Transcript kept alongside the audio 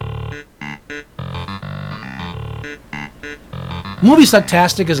Movie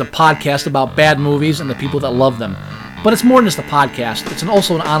Sucktastic is a podcast about bad movies and the people that love them. But it's more than just a podcast, it's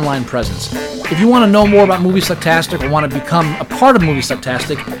also an online presence. If you want to know more about Movie Sucktastic or want to become a part of Movie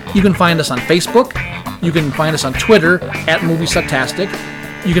Sucktastic, you can find us on Facebook, you can find us on Twitter at Movie Sucktastic,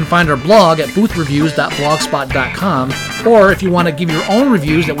 you can find our blog at boothreviews.blogspot.com, or if you want to give your own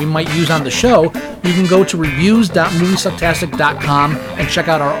reviews that we might use on the show, you can go to reviews.moviesucktastic.com and check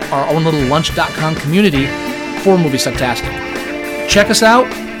out our own little lunch.com community for Movie Sucktastic. Check us out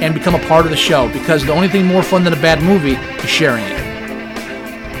and become a part of the show, because the only thing more fun than a bad movie is sharing it.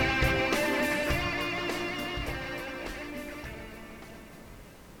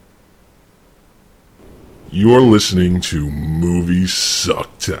 You're listening to Movie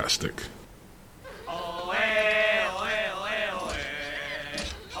Sucktastic.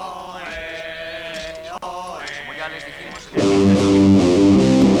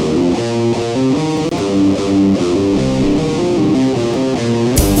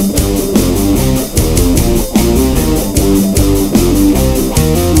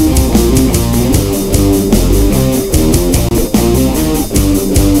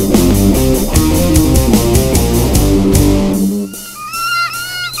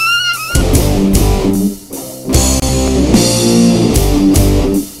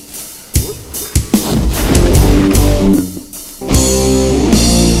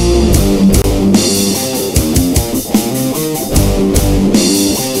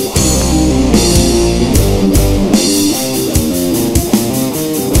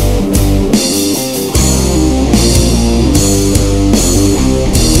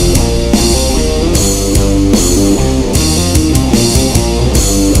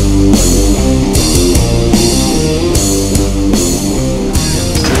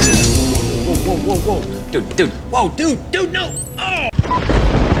 Dude, no! Oh!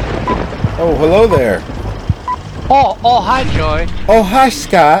 Oh, hello there. Oh, hi, Joy. Oh, hi,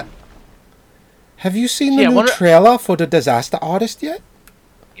 Scott. Have you seen the new trailer for The Disaster Artist yet?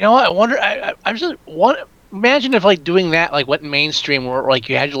 You know what? I wonder. I'm just imagine if like doing that like went mainstream, where like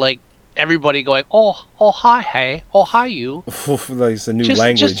you had like everybody going, oh, hi, hey, oh, hi, you. Like it's a new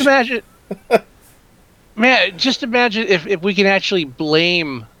language. Just imagine, man. Just imagine if we can actually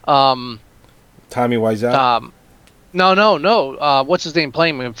blame Tommy Wiseau. No. What's his name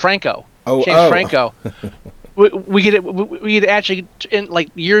playing him? Franco. James Franco. we could actually, in like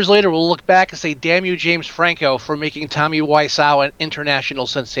years later, we'll look back and say, "Damn you, James Franco, for making Tommy Wiseau an international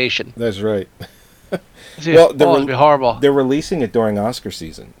sensation." That's right. Well, it'd be horrible. They're releasing it during Oscar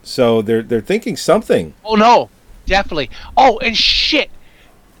season, so they're thinking something. Oh no, definitely. Oh, and shit.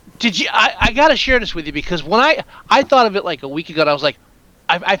 Did you? I gotta share this with you, because when I thought of it like a week ago, and I was like,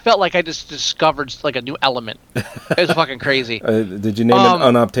 I felt like I just discovered like a new element. It was fucking crazy. Did you name it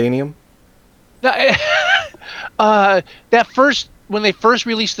unobtainium? When they first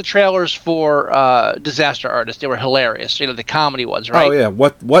released the trailers for Disaster Artist, they were hilarious. You know, the comedy ones, right? Oh yeah.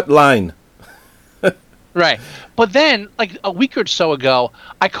 What line? Right. But then, like a week or so ago,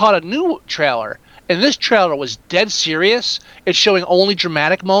 I caught a new trailer, and this trailer was dead serious. It's showing only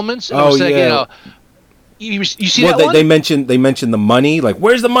dramatic moments. And it was like, you know, you see that one? They mentioned the money. Like,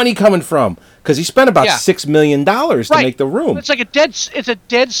 where's the money coming from? Because he spent about $6 million to make the room. It's like a dead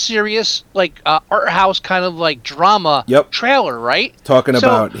serious like art house kind of like drama trailer, right? Talking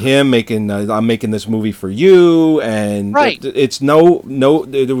about him making I'm making this movie for you, and it's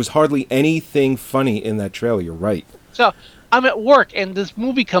there was hardly anything funny in that trailer. You're right. So I'm at work and this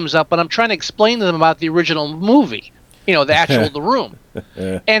movie comes up, and I'm trying to explain to them about the original movie. You know, the actual The Room.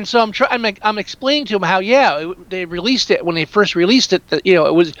 And so I'm explaining to them how they released it when they first released it. That, you know,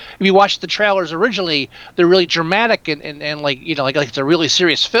 it was, if you watch the trailers originally, they're really dramatic and like, you know, like it's a really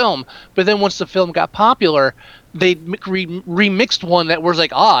serious film. But then once the film got popular, they remixed one that was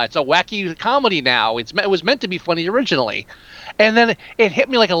like, it's a wacky comedy now. It was meant to be funny originally, and then it hit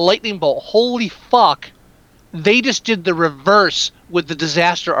me like a lightning bolt. Holy fuck! They just did the reverse with The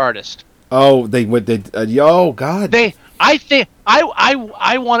Disaster Artist. Oh, oh God! I think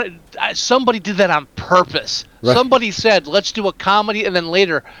I wanted. Somebody did that on purpose. Right. Somebody said, "Let's do a comedy," and then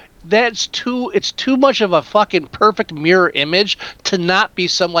later, it's too much of a fucking perfect mirror image to not be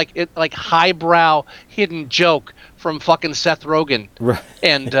some like highbrow hidden joke from fucking Seth Rogen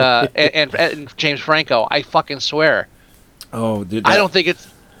and James Franco. I fucking swear. Oh, dude! I don't think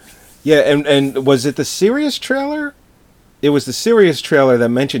it's. Yeah, and was it the serious trailer? It was the serious trailer that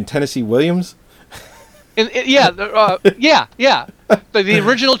mentioned Tennessee Williams. The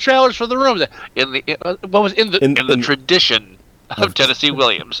original trailers for The Room. In the tradition of Tennessee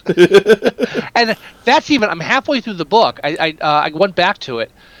Williams. And that's even. I'm halfway through the book. I went back to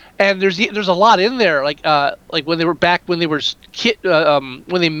it, And there's a lot in there, like when they were when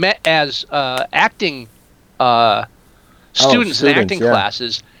they met as acting students in acting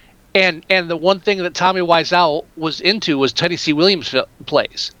classes, and the one thing that Tommy Wiseau was into was Tennessee Williams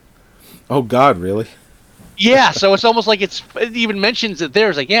plays. Oh God, really? Yeah, so it's almost like it even mentions it there.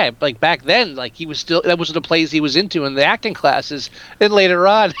 It's like, yeah, like back then, like he was still, that was the plays he was into in the acting classes. And later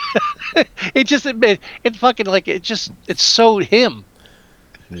on, it fucking like it's so him.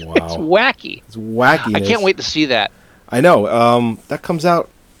 Wow, it's wacky. It's wacky. I can't wait to see that. I know. That comes out.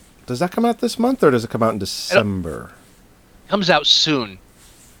 Does that come out this month or does it come out in December? It comes out soon.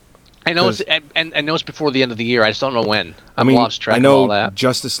 I know it's I know it's before the end of the year. I just don't know when. I lost track of all that.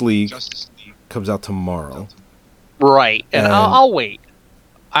 Justice League comes out tomorrow. Right, and I'll wait.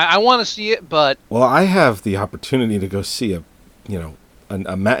 I want to see it, but I have the opportunity to go see a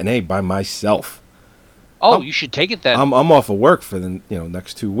matinee by myself. Oh, you should take it then. I'm off of work for the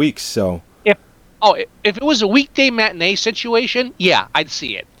next 2 weeks, so if it was a weekday matinee situation, yeah, I'd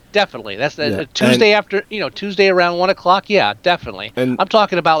see it. Definitely. That's a Tuesday Tuesday around 1:00. Yeah, definitely. And I'm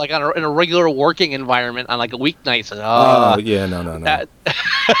talking about like in a regular working environment on like a weeknight. No.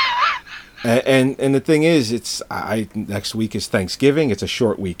 And the thing is, next week is Thanksgiving. It's a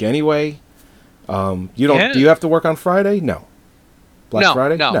short week anyway. Do you have to work on Friday? No. Black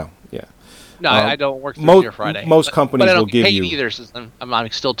Friday? No. Yeah. No, I don't work Thursday or Friday. Most companies will give you. I don't get paid either, since I'm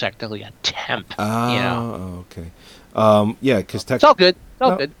still technically a temp. Okay. Because it's all good. It's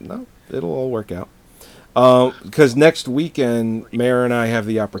all good. No, it'll all work out. Because next weekend, Mayor and I have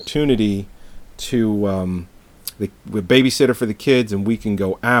the opportunity to we're babysitter for the kids, and we can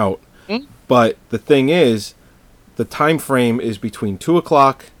go out. Mm-hmm. But the thing is, the time frame is between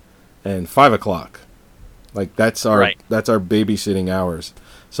 2:00 and 5:00. Like that's our babysitting hours.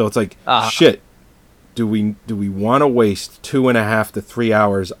 So it's like shit. Do we want to waste 2.5 to 3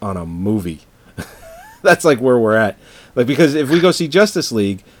 hours on a movie? That's like where we're at. Like, because if we go see Justice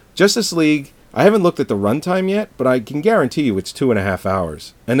League, I haven't looked at the runtime yet, but I can guarantee you it's 2.5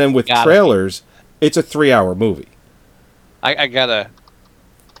 hours. And then with trailers, it's a 3-hour movie. I gotta.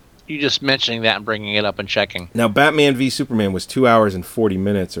 You just mentioning that and bringing it up and checking. Now, Batman v Superman was 2 hours and 40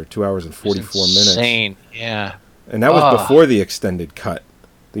 minutes or 2 hours and 44 minutes. Insane, yeah. And that was before the extended cut.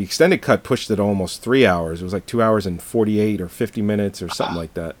 The extended cut pushed it almost 3 hours. It was like 2 hours and 48 or 50 minutes or something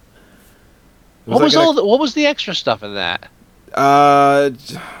like that. What was the extra stuff in that?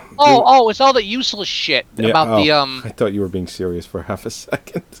 It's all the useless shit about the I thought you were being serious for half a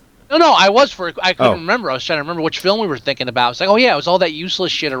second. No, I was I couldn't remember. I was trying to remember which film we were thinking about. It's like, it was all that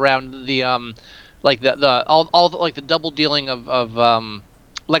useless shit around the like the double dealing of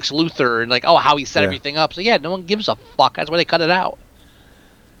Lex Luthor and like how he set everything up. So no one gives a fuck. That's why they cut it out.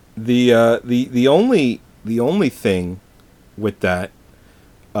 The only thing with that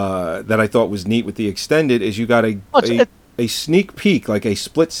that I thought was neat with the extended is you got a sneak peek, like a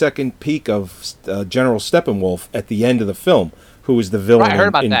split-second peek of General Steppenwolf at the end of the film, who is the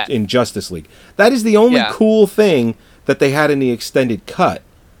villain in Justice League. That is the only cool thing that they had in the extended cut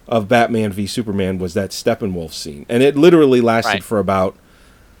of Batman v Superman was that Steppenwolf scene. And it literally lasted for about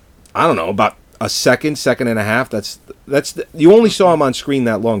a second and a half. You only saw him on screen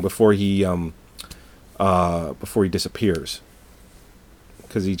that long before he disappears.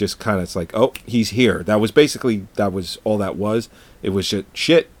 Because he just kind of, it's like, he's here. That was all that was. It was just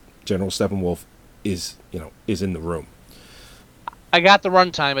shit. General Steppenwolf is in the room. I got the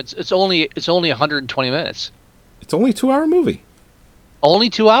runtime. It's only 120 minutes. It's only a 2-hour movie. Only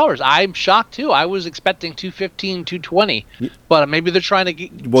 2 hours. I'm shocked too. I was expecting 215, 220, but maybe they're trying to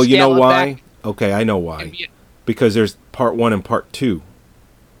get. Well, you know why? Back. Okay, I know why. Because there's part 1 and part 2,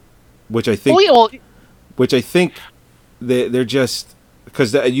 which I think. Which I think they're just.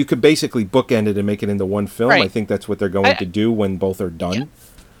 Because you could basically bookend it and make it into one film. Right. I think that's what they're going to do when both are done. Yeah.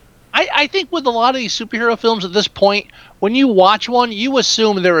 I think with a lot of these superhero films at this point, when you watch one, you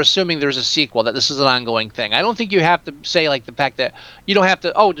assume they're assuming there's a sequel, that this is an ongoing thing. I don't think you have to say, like, the fact that you don't have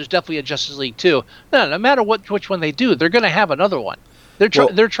to, there's definitely a Justice League 2. No matter which one they do, they're going to have another one. They're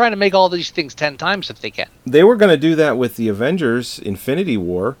trying to make all these things 10 times if they can. They were going to do that with the Avengers Infinity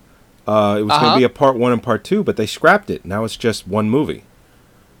War. It was going to be a part 1 and part 2, but they scrapped it. Now it's just one movie.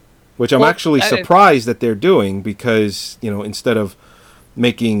 Which I'm actually surprised that they're doing because, instead of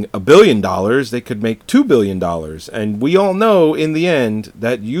making $1 billion, they could make $2 billion. And we all know in the end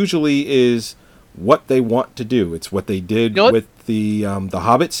that usually is what they want to do. It's what they did with the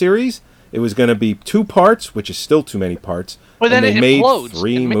Hobbit series. It was going to be 2 parts, which is still too many parts. But then and they made implodes.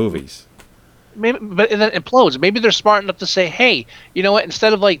 3 movies. maybe, but then it implodes. Maybe they're smart enough to say, "Hey, you know what?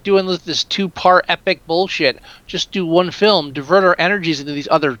 Instead of like doing this 2-part epic bullshit, just do one film, divert our energies into these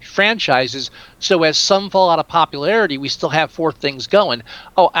other franchises. So as some fall out of popularity, we still have 4 things going.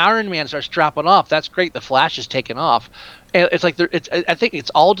 Oh, Iron Man starts dropping off. That's great. The Flash is taking off." And it's like I think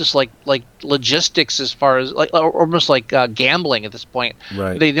it's all just like logistics as far as like or almost like gambling at this point.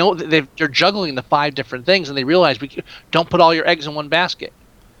 Right. They know that they're juggling the 5 different things, and they realize don't put all your eggs in one basket.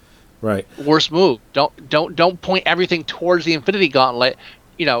 Right. Worst move. Don't point everything towards the Infinity Gauntlet.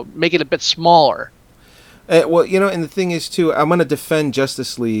 Make it a bit smaller. Well, and the thing is too, I'm going to defend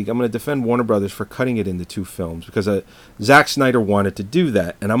Justice League. I'm going to defend Warner Brothers for cutting it into 2 films because Zack Snyder wanted to do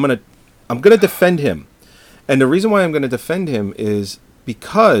that, and I'm going to defend him. And the reason why I'm going to defend him is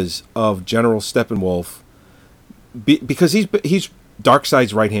because of General Steppenwolf, because he's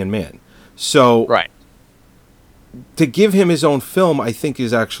Darkseid's right-hand man. So right. To give him his own film, I think,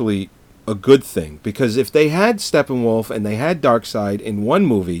 is actually a good thing. Because if they had Steppenwolf and they had Darkseid in one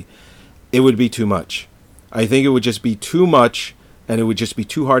movie, it would be too much. I think it would just be too much, and it would just be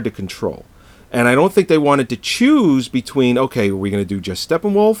too hard to control. And I don't think they wanted to choose between, okay, are we going to do just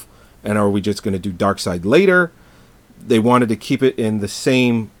Steppenwolf? And are we just going to do Darkseid later? They wanted to keep it in the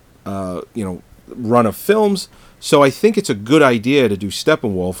same, run of films. So I think it's a good idea to do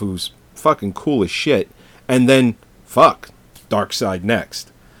Steppenwolf, who's fucking cool as shit, and then Darkseid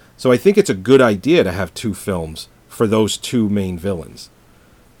next. So I think it's a good idea to have 2 films for those 2 main villains.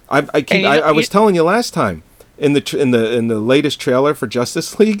 I was telling you last time in the latest trailer for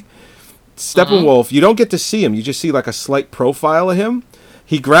Justice League, Steppenwolf, you don't get to see him. You just see like a slight profile of him.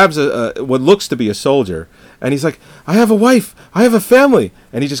 He grabs what looks to be a soldier, and he's like, "I have a wife, I have a family,"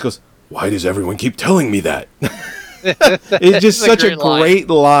 and he just goes, "Why does everyone keep telling me that?" It's just such a great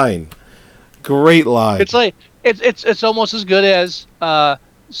line. Great line. It's like it's almost as good as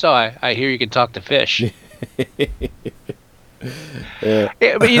so I hear you can talk to fish. Yeah,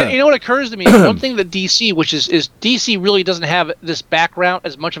 but you know what occurs to me? One thing that DC, which is DC really doesn't have this background,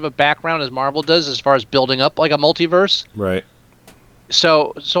 as much of a background as Marvel does as far as building up like a multiverse. Right.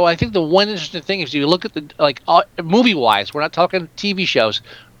 So I think the one interesting thing is you look at the movie-wise, we're not talking TV shows.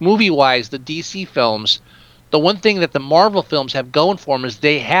 Movie-wise, the DC films, the one thing that the Marvel films have going for them is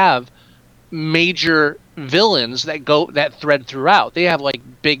they have major villains that thread throughout. They have like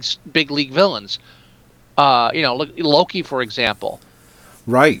big league villains. Look Loki, for example.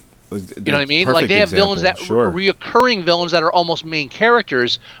 Right. You know what I mean? Like they have villains that reoccurring villains that are almost main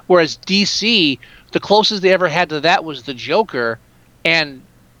characters, whereas DC, the closest they ever had to that was the Joker, and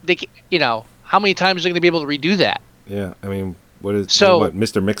they, how many times are they going to be able to redo that? Yeah, I mean,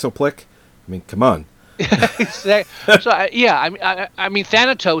 Mr. Mixoplick? I mean, come on. I mean,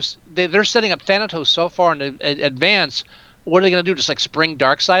 Thanatos. They're setting up Thanatos so far in advance. What are they going to do? Just like spring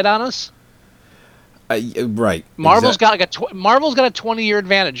Darkseid on us? Right. Marvel's got a 20-year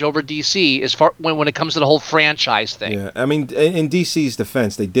advantage over DC as far when it comes to the whole franchise thing. Yeah, I mean, in DC's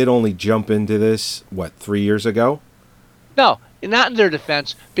defense, they did only jump into this 3 years ago. No, not in their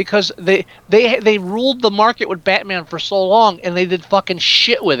defense, because they ruled the market with Batman for so long, and they did fucking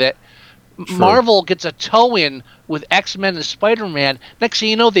shit with it. True. Marvel gets a toe in with X-Men and Spider-Man. Next thing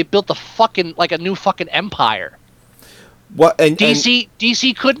you know, they built a new fucking empire. What and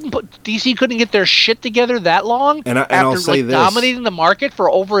DC couldn't get their shit together that long I'll say this. Dominating the market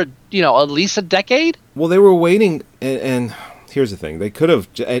for over at least a decade. Well, they were waiting, and here's the thing: they could have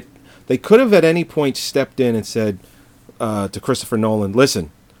at any point stepped in and said to Christopher Nolan,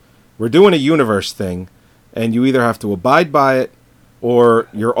 "Listen, we're doing a universe thing, and you either have to abide by it or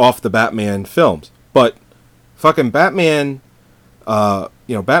you're off the Batman films." But fucking Batman,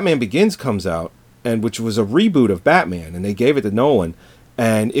 Batman Begins comes out. And which was a reboot of Batman, and they gave it to Nolan,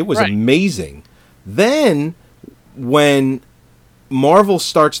 and it was amazing. Then, when Marvel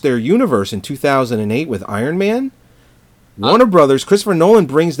starts their universe in 2008 with Iron Man, Warner Brothers, Christopher Nolan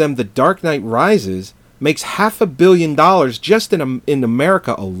brings them The Dark Knight Rises, makes $500 million just in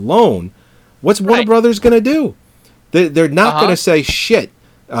America alone. What's Warner Brothers going to do? They're not going to say, shit,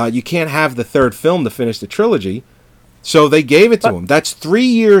 you can't have the third film to finish the trilogy. So they gave it to him. That's 3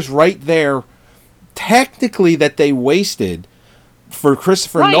 years right there, technically, that they wasted for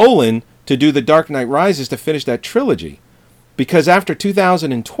Christopher Nolan to do The Dark Knight Rises to finish that trilogy. Because after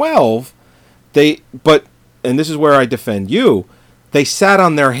 2012, and this is where I defend you, they sat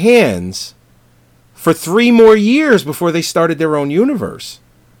on their hands for 3 more years before they started their own universe.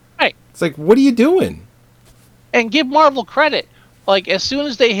 Right. It's like, what are you doing? And give Marvel credit. Like, as soon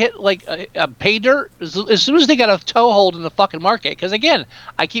as they hit, like, a pay dirt, as soon as they got a toehold in the fucking market, because, again,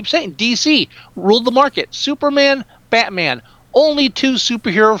 I keep saying, DC ruled the market. Superman, Batman, only 2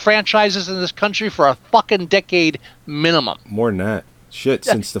 superhero franchises in this country for a fucking decade minimum. More than that. Shit,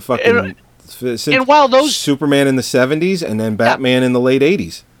 since the fucking... Since and while those... Superman in the 70s and then Batman in the late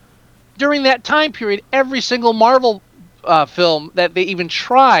 80s. During that time period, every single Marvel film that they even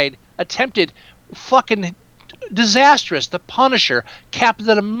attempted, fucking disastrous. The Punisher,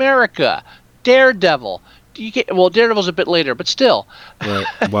 Captain America, Daredevil. Daredevil's a bit later, but still. Right.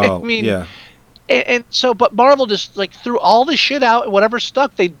 Well, I mean, yeah. And so, but Marvel just like threw all the shit out, whatever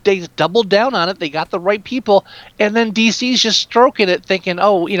stuck, they doubled down on it. They got the right people, and then DC's just stroking it, thinking,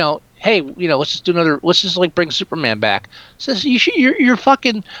 oh, hey, let's just like bring Superman back. Says you're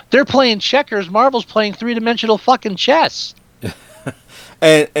fucking. They're playing checkers. Marvel's playing 3-dimensional fucking chess.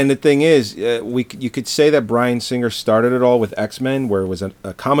 And the thing is, you could say that Bryan Singer started it all with X-Men, where it was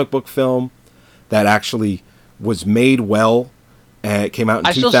a comic book film that actually was made well, and it came out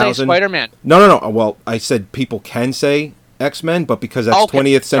in 2000. I still say Spider-Man. No. Well, I said people can say X-Men, but because that's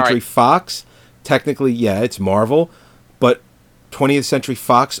 20th Century Fox, technically, yeah, it's Marvel, but 20th Century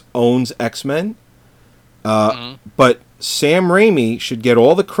Fox owns X-Men. But Sam Raimi should get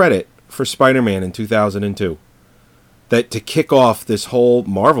all the credit for Spider-Man in 2002. That to kick off this whole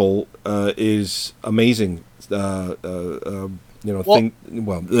Marvel is amazing. Thing.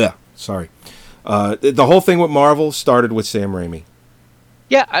 Well, yeah. Sorry. The whole thing with Marvel started with Sam Raimi.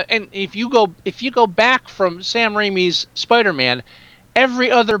 Yeah, and if you go back from Sam Raimi's Spider-Man, every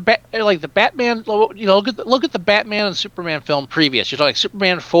other like the Batman, look at the Batman and Superman film previous. You're talking like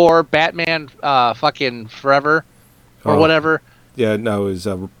Superman 4, Batman, fucking Forever, or whatever. Yeah, no, it was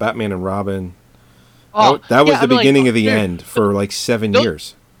Batman and Robin. Oh, that was the beginning of the end for like 7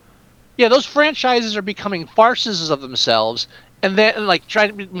 years. Yeah, those franchises are becoming farces of themselves, and then like trying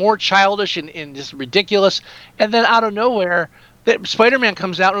to be more childish and just ridiculous, and then out of nowhere, that Spider-Man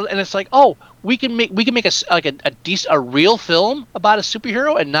comes out and it's like, oh, we can make a real film about a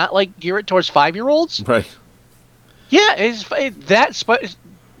superhero and not like gear it towards 5-year-olds. Right. Yeah, Sam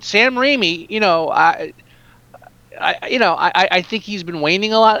Raimi. I think he's been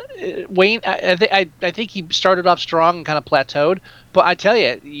waning a lot. I think he started off strong and kind of plateaued. But I tell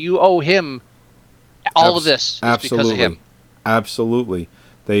you, you owe him all of this because of him. Absolutely.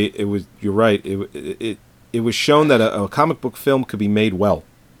 You're right. It was shown that a comic book film could be made well.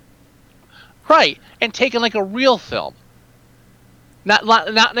 Right, and taken like a real film. Not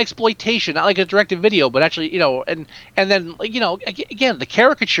an exploitation, not like a direct-to-video, but actually, and then again, the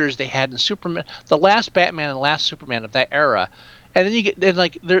caricatures they had in Superman, the last Batman and the last Superman of that era, and then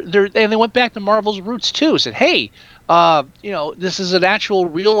they went back to Marvel's roots too. Said, hey, this is an actual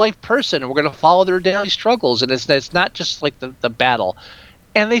real-life person, and we're going to follow their daily struggles, and it's not just like the battle,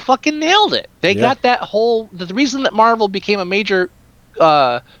 and they fucking nailed it. They got that whole the reason that Marvel became a major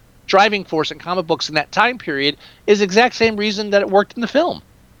driving force in comic books in that time period is the exact same reason that it worked in the film.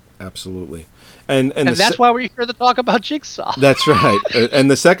 Absolutely. And that's why we're here to talk about Jigsaw. That's right. And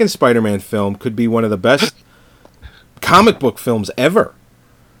the second Spider-Man film could be one of the best comic book films ever.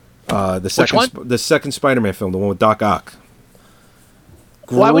 The second Spider-Man film, the one with Doc Ock.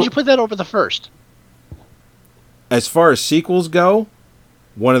 Why would you put that over the first? As far as sequels go,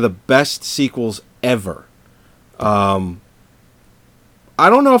 one of the best sequels ever. I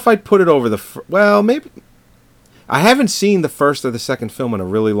don't know if I'd put it over well, maybe. I haven't seen the first or the second film in a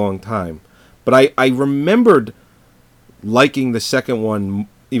really long time. But I remembered liking the second one,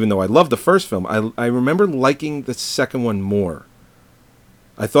 even though I loved the first film. I remember liking the second one more.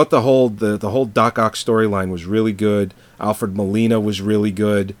 I thought the whole Doc Ock storyline was really good. Alfred Molina was really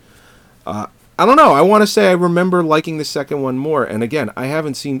good. I don't know. I want to say I remember liking the second one more. And again, I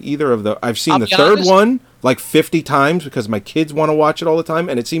haven't seen either of the... I've seen the third one like 50 times because my kids want to watch it all the time,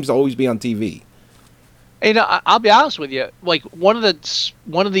 and it seems to always be on TV. I'll be honest with you. Like one of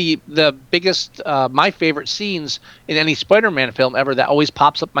the biggest, my favorite scenes in any Spider-Man film ever that always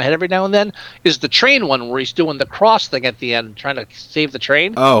pops up in my head every now and then is the train one where he's doing the cross thing at the end, trying to save the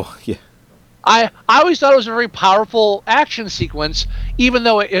train. Oh yeah. I always thought it was a very powerful action sequence, even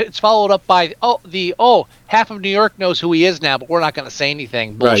though it's followed up by half of New York knows who he is now, but we're not going to say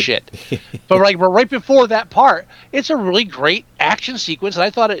anything. Bullshit. Right. but right before that part, it's a really great action sequence, and I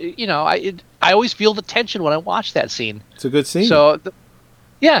thought I always feel the tension when I watch that scene. It's a good scene. So,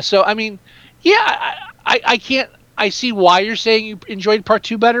 I mean, I can't. I see why you're saying you enjoyed part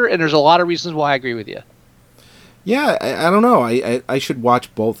 2 better, and there's a lot of reasons why I agree with you. Yeah, I don't know. I should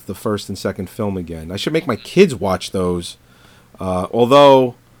watch both the first and second film again. I should make my kids watch those.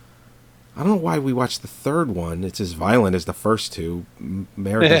 Although, I don't know why we watched the third one. It's as violent as the first two.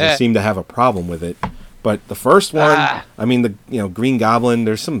 Mary doesn't seem to have a problem with it. But the first one, I mean, Green Goblin,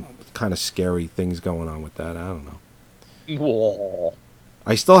 there's some kind of scary things going on with that. I don't know. Whoa.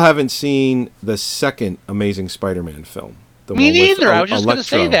 I still haven't seen the second Amazing Spider-Man film. The Me one with neither. I was just going to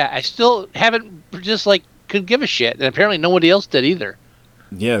say Electro. that. I still haven't just like could give a shit, and apparently nobody else did either.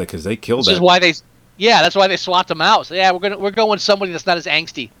 Yeah, because they killed Which is that. why that's why they swapped him out. So yeah, we're going with somebody that's not as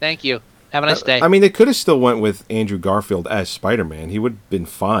angsty. Thank you. Have a nice day. I mean, they could have still went with Andrew Garfield as Spider-Man. He would have been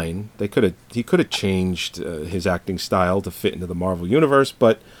fine. He could have changed his acting style to fit into the Marvel universe,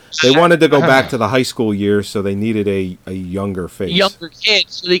 but they wanted to go back to the high school years, so they needed a younger face. Younger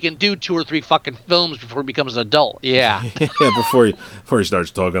kids, so they can do 2 or 3 fucking films before he becomes an adult. Yeah. Yeah, before he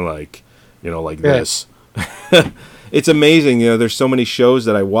starts talking like this. It's amazing. There's so many shows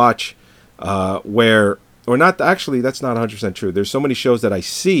that I watch where, or not. Actually, that's not 100% true. There's so many shows that I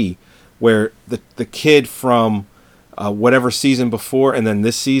see where the kid from whatever season before and then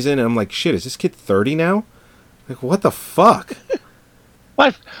this season, and I'm like, shit, is this kid 30 now? Like, what the fuck?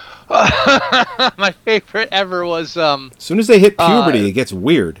 my favorite ever was As soon as they hit puberty, it gets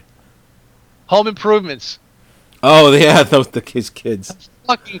weird. Home Improvements. Oh, yeah, his kids.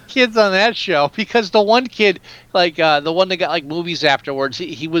 Fucking kids on that show, because the one kid, like the one that got like movies afterwards,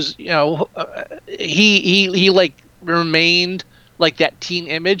 he was, he like remained like that teen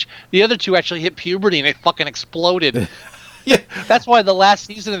image. The other two actually hit puberty and it fucking exploded. Yeah. That's why the last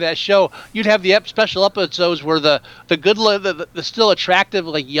season of that show, you'd have the special episodes where the still attractive,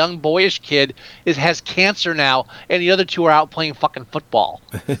 like young boyish kid has cancer now, and the other two are out playing fucking football.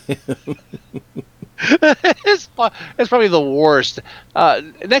 It's probably the worst.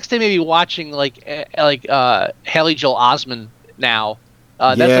 Next day, maybe watching like Haley Joel Osment now.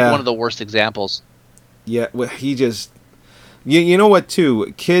 That's like one of the worst examples. Yeah, well, he just. You know what,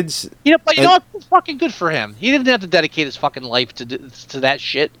 too? Kids... But you know what? It's fucking good for him. He didn't have to dedicate his fucking life to that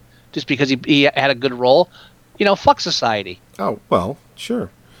shit just because he had a good role. Fuck society. Oh, well,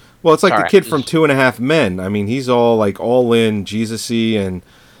 sure. Well, it's like the kid from 2.5 Men. I mean, he's all in, Jesus-y, and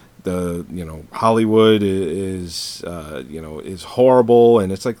the, Hollywood is horrible.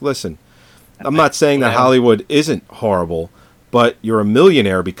 And it's like, listen, I'm not saying that Hollywood isn't horrible, but you're a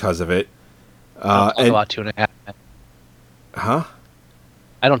millionaire because of it. Talk about 2.5 Men. Huh?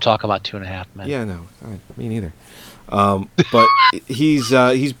 I don't talk about 2.5 Men. Yeah, no, me neither. But he's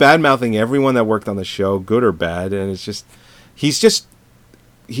bad-mouthing everyone that worked on the show, good or bad, and it's just he's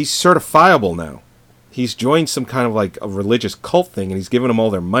certifiable now. He's joined some kind of like a religious cult thing, and he's giving them all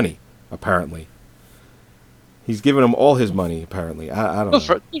their money. Apparently, he's giving them all his money. Apparently, I don't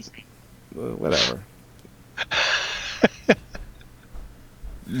know. Whatever.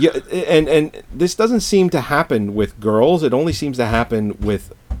 Yeah, and this doesn't seem to happen with girls. It only seems to happen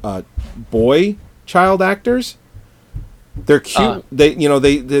with boy child actors. They're cute.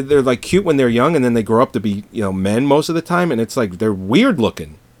 They're like cute when they're young, and then they grow up to be men most of the time, and it's like they're weird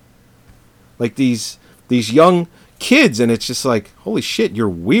looking. Like these young kids, and it's just like, holy shit, you're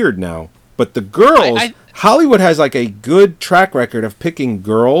weird now. But the girls, Hollywood has like a good track record of picking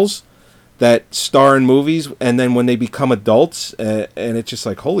girls that star in movies, and then when they become adults, and it's just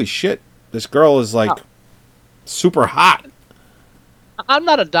like, holy shit, this girl is like super hot. I'm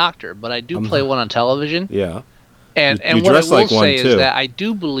not a doctor, but I do play one on television. Yeah. And you what I dress will like one, say too. is that I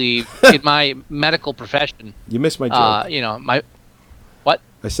do believe in my medical profession. You missed my joke. My what?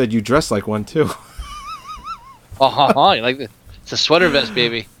 I said you dress like one too. Oh, you like the, it's a sweater vest,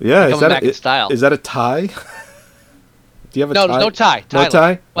 baby. Yeah, coming back in style. Is that a tie? Do you have a tie? No, there's no tie. No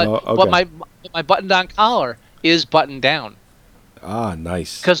tie? But, oh, okay. but my button-down collar is buttoned down. Ah,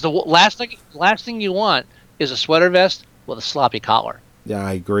 nice. Because the last thing you want is a sweater vest with a sloppy collar. Yeah,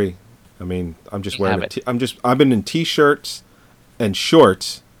 I agree. I mean, I'm just You wearing. have I've been in t-shirts and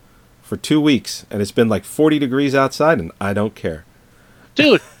shorts for 2 weeks, and it's been like 40 degrees outside, and I don't care.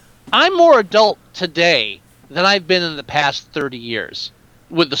 Dude, I'm more adult today than I've been in the past 30 years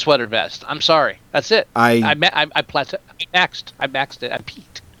with the sweater vest. I'm sorry. That's it. I maxed it. I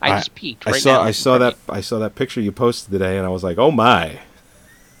peaked. I just peaked right now. I saw that picture you posted today, and I was like, oh my.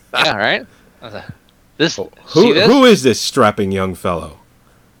 Yeah, right? This Who is this strapping young fellow?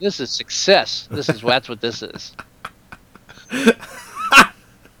 This is success. That's what this is.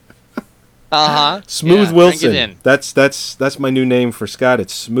 Smooth Yeah, Wilson. bring it in. That's my new name for Scott.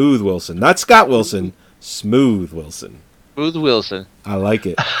 It's Smooth Wilson, not Scott Wilson. Smooth Wilson. Smooth Wilson. I like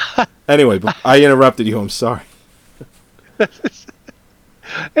it. Anyway, but I interrupted you. I'm sorry.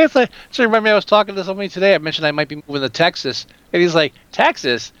 It's like, so remember I was talking to somebody today. I mentioned I might be moving to Texas, and he's like,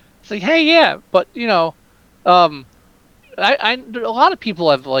 Texas? It's like, hey, yeah, but a lot of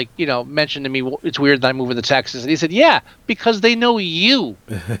people have mentioned to me it's weird that I'm moving to Texas, and he said, yeah, because they know you.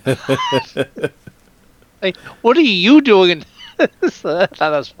 Like, what are you doing? So I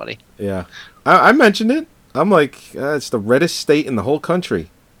thought that was funny. Yeah, I mentioned it. I'm like, it's the reddest state in the whole country,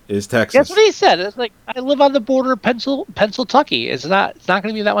 is Texas. That's what he said. It's like I live on the border of Pennsylvania. It's not going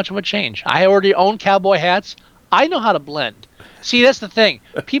to be that much of a change. I already own cowboy hats. I know how to blend. See, that's the thing.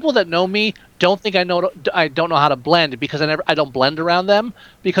 People that know me don't think I don't know how to blend because I don't blend around them,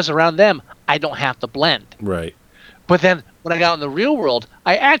 because around them I don't have to blend. Right. But then when I got in the real world,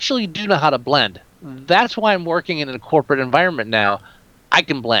 I actually do know how to blend. That's why I'm working in a corporate environment now. I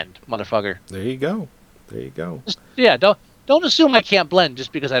can blend, motherfucker. There you go. There you go. Yeah, don't assume I can't blend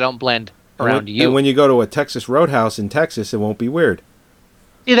just because I don't blend around you. And when you go to a Texas Roadhouse in Texas, it won't be weird.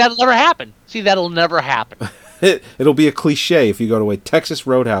 See, that'll never happen. That'll never happen. It'll be a cliche if you go to a Texas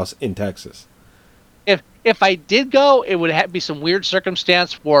Roadhouse in Texas. If I did go, it would be some weird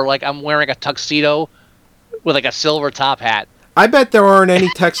circumstance where like I'm wearing a tuxedo with like a silver top hat. I bet there aren't any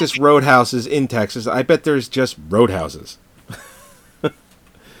Texas Roadhouses in Texas. I bet there's just Roadhouses.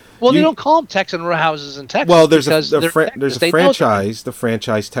 Well, they don't call them Texan Roadhouses in Texas. Well, there's a They franchise, the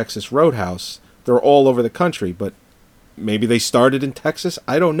franchise Texas Roadhouse. They're all over the country, but maybe they started in Texas.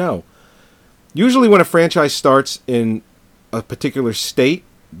 I don't know. Usually when a franchise starts in a particular state,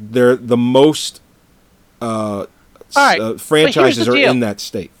 they're the most franchises are in that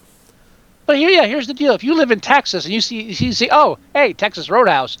state. But here's the deal. If you live in Texas and you see, oh, hey, Texas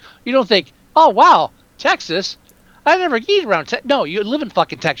Roadhouse, you don't think, oh, wow, Texas? I never eat around No, you live in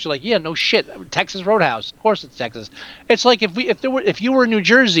fucking Texas. You're like, yeah, no shit. Texas Roadhouse. Of course it's Texas. It's like if you were in New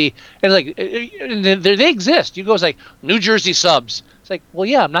Jersey and like they exist. You go, it's like New Jersey subs. It's like, well,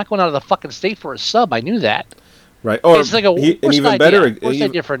 yeah, I'm not going out of the fucking state for a sub. I knew that. Right. Or it's like an even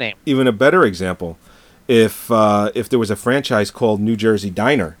idea for a name. Even a better example, if there was a franchise called New Jersey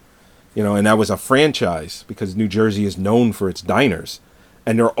Diner, and that was a franchise because New Jersey is known for its diners,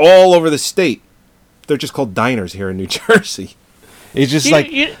 and they're all over the state. They're just called diners here in New Jersey. It's just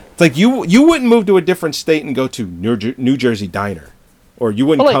it's like you wouldn't move to a different state and go to New Jersey Diner, or you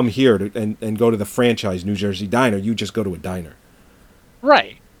wouldn't come here and go to the franchise New Jersey Diner. You just go to a diner.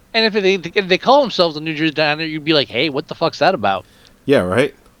 Right. And if they call themselves a New Jersey Diner, you'd be like, hey, what the fuck's that about? Yeah,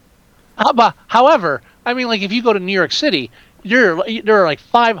 right. However, I mean, like if you go to New York City, there are like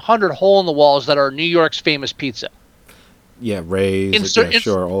 500 hole in the walls that are New York's famous pizza. Yeah, Ray's.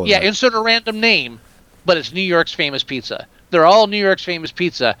 All of that. Insert a random name, but it's New York's famous pizza. They're all New York's famous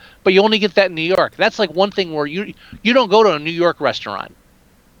pizza, but you only get that in New York. That's like one thing where you don't go to a New York restaurant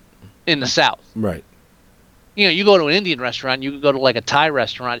in the South. Right. You go to an Indian restaurant, you go to like a Thai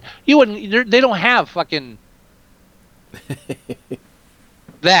restaurant. You wouldn't. They don't have fucking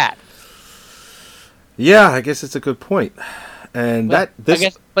that. Yeah, I guess it's a good point. And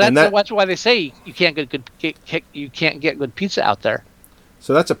that's why they say you can't get good pizza out there.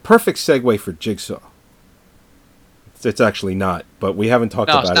 So that's a perfect segue for Jigsaw. It's actually not, but we haven't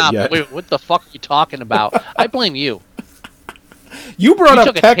talked about it yet. Wait, what the fuck are you talking about? I blame you. You brought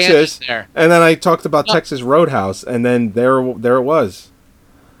up Texas, and then I talked about Texas Roadhouse, and then there it was.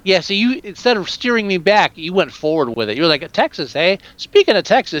 Yeah, so you, instead of steering me back, you went forward with it. You were like, Texas, hey? Speaking of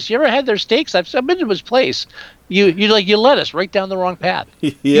Texas, you ever had their steaks? I've been to his place. You led us right down the wrong path.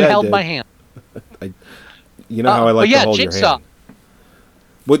 Yeah, you held my hand. You know how I like to hold Jigsaw.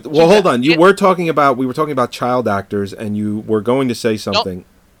 Your hand. Well, hold on. We were talking about child actors, and you were going to say something.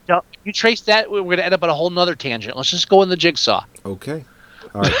 No, you trace that, we're going to end up on a whole nother tangent. Let's just go in the Jigsaw. Okay.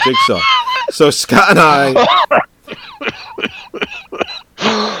 All right, Jigsaw. So Scott and I...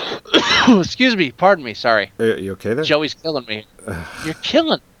 Excuse me. Pardon me. Sorry. Are you okay there? Joey's killing me. You're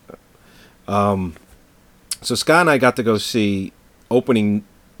killing. So Scott and I got to go see opening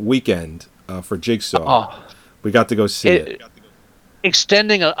weekend for Jigsaw. Oh. We got to go see it.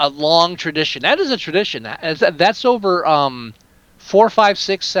 Extending a long tradition. That is a tradition. That's over 4, 5,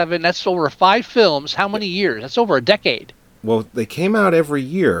 6, 7. That's over 5 films. How many years? That's over a decade. Well, they came out every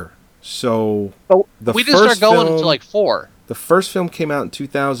year. So we didn't start going until like 4. The first film came out in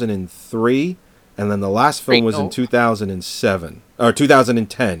 2003, and then the last film was in 2007 or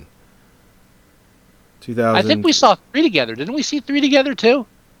 2010. I think we saw 3 together. Didn't we see 3 together too?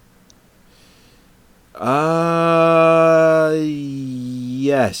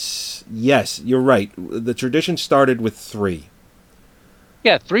 Yes, you're right. The tradition started with 3.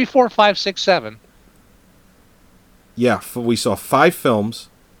 Yeah, 3, 4, 5, 6, 7. Yeah, we saw 5 films.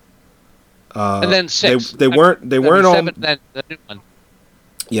 And then 6. They weren't all. 7, then the new one.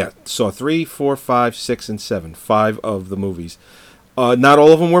 Yeah, saw 3, 4, 5, 6, and 7. 5 of the movies. Not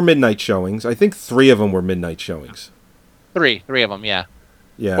all of them were midnight showings. I think 3 of them were midnight showings. 3 of them, yeah.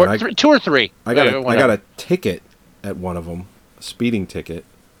 Yeah, or 2 or 3. I got a ticket at one of them, a speeding ticket.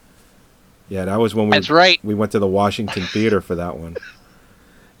 Yeah, that was when we. That's right. We went to the Washington Theater for that one.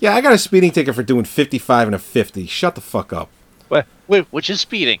 Yeah, I got a speeding ticket for doing 55 and a 50. Shut the fuck up. Wait, which is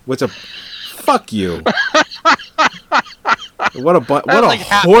speeding. What's a... Fuck you. What a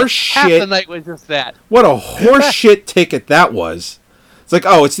Half horseshit... the night was just that. What a horseshit ticket that was. It's like,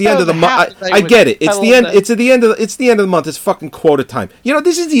 oh, it's the end of the month. I get it. It's the end. It's at the end of. It's the end of the month. It's fucking quota time. You know,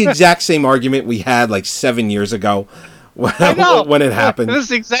 this is the exact same argument we had like 7 years ago when it happened. This is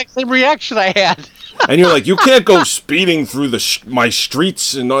the exact same reaction I had. And you're like, you can't go speeding through my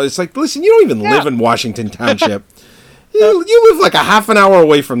streets, and all. It's like, listen, you don't even live in Washington Township. you live like a half an hour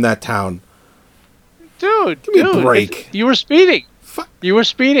away from that town. Dude, give me a break. You were speeding. Fuck. You were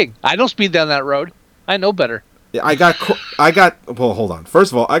speeding. I don't speed down that road. I know better. I got. Well, hold on.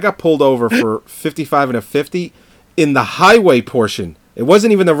 First of all, I got pulled over for 55 and a 50 in the highway portion. It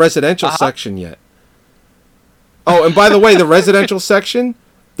wasn't even the residential section yet. Oh, and by the way, the residential section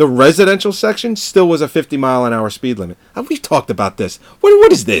still was a 50-mile-an-hour speed limit. We've talked about this.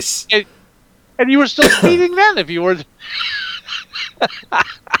 What is this? And you were still speeding then, if you were.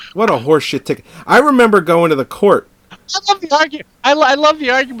 What a horseshit ticket! I remember going to the court. I love the argument. I love the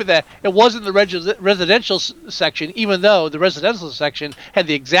argument that it wasn't the residential section, even though the residential section had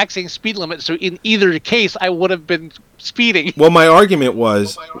the exact same speed limit. So in either case, I would have been speeding. Well, my argument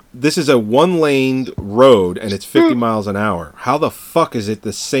was, this is a one-laned road and it's 50 miles an hour. How the fuck is it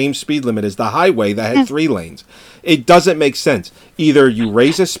the same speed limit as the highway that had 3 lanes? It doesn't make sense. Either you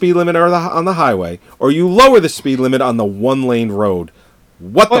raise the speed limit on the highway, or you lower the speed limit on the one-lane road.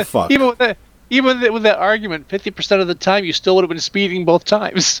 What the fuck? Even with that argument, 50% of the time, you still would have been speeding both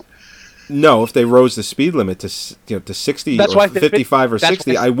times. No, if they rose the speed limit to 60 That's or why 55 or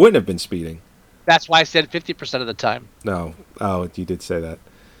 60, I wouldn't have been speeding. That's why I said 50% of the time. No. Oh, you did say that.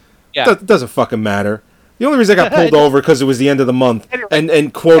 Yeah. It doesn't fucking matter. The only reason I got pulled over because it was the end of the month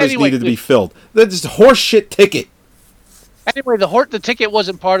and quotas needed to be filled. That's just horseshit ticket. Anyway, the ticket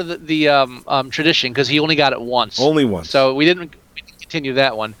wasn't part of the tradition because he only got it once. Only once. So we didn't continue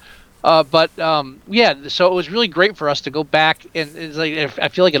that one. But so it was really great for us to go back, and it's like I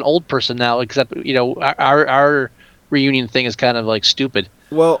feel like an old person now, except our reunion thing is kind of like stupid.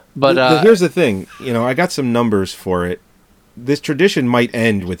 Well, but here's the thing, I got some numbers for it. This tradition might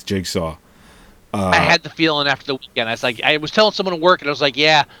end with Jigsaw. I had the feeling after the weekend. I was telling someone at work, and I was like,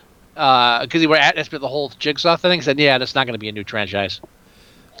 yeah, because we were at the whole Jigsaw thing. I said, yeah, that's not going to be a new franchise.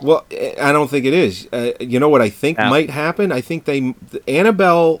 Well, I don't think it is. You know what I think might happen? I think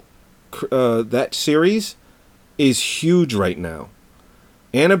Annabelle. That series is huge right now.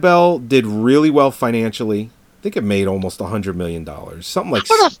 Annabelle did really well financially. I think it made almost $100 million. Something like.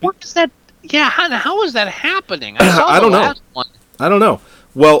 How the fuck is that? Yeah, how is that happening? I don't know. I don't know.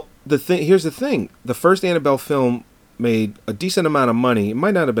 Well, here's the thing. The first Annabelle film made a decent amount of money. It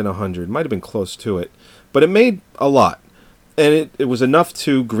might not have been 100. It might have been close to it, but it made a lot, and it was enough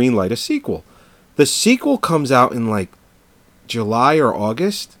to greenlight a sequel. The sequel comes out in like July or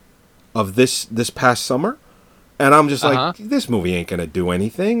August of this past summer, and I'm just like, this movie ain't gonna do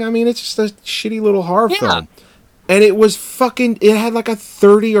anything. I mean, it's just a shitty little horror film, and it was it had like a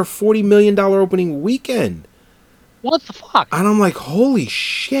 $30 or $40 million opening weekend. What the fuck? And I'm like, holy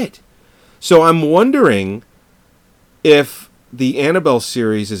shit. So I'm wondering if the Annabelle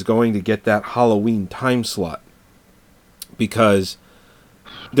series is going to get that Halloween time slot, because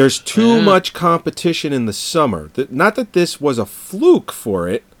there's too much competition in the summer. Not that this was a fluke for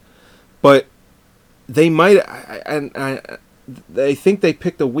it, but they might, I think they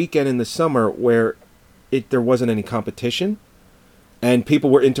picked a weekend in the summer where there wasn't any competition, and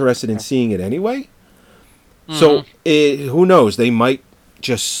people were interested in seeing it anyway. Mm-hmm. So who knows? They might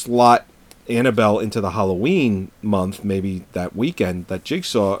just slot Annabelle into the Halloween month, maybe that weekend that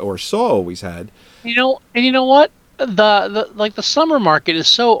Jigsaw or Saw always had. You know what? The summer market is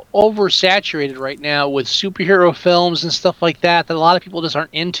so oversaturated right now with superhero films and stuff like that a lot of people just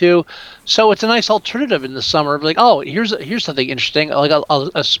aren't into. So it's a nice alternative in the summer. Like, oh, here's something interesting, like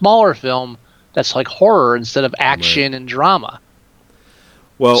a smaller film that's like horror instead of action and drama.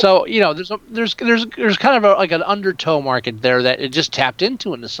 Well, so there's kind of like an undertow market there that it just tapped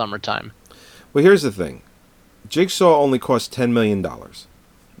into in the summertime. Well, here's the thing: Jigsaw only cost $10 million.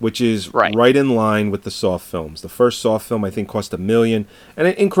 Which is right in line with the Saw films. The first Saw film, I think, cost $1 million, and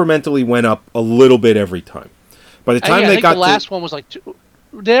it incrementally went up a little bit every time. By the time the last one was like, did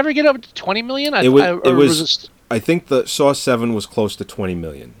it ever get up to $20 million? I think the Saw 7 was close to $20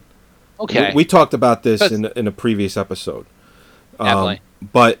 million. Okay, we talked about this in a previous episode. Definitely.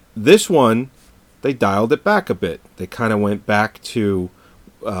 But this one, they dialed it back a bit. They kind of went back to,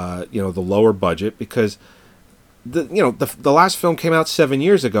 the lower budget because. The last film came out 7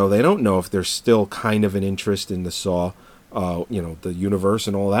 years ago. They don't know if there's still kind of an interest in the Saw the universe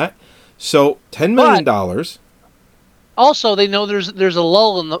and all that. So $10 million. Also, they know there's a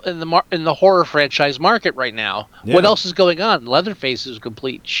lull in the horror franchise market right now. Yeah. What else is going on? Leatherface is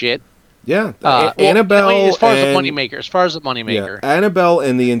complete shit. Yeah, Annabelle. As far as the and- moneymaker, Annabelle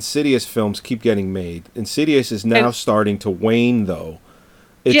and the Insidious films keep getting made. Insidious is now starting to wane, though.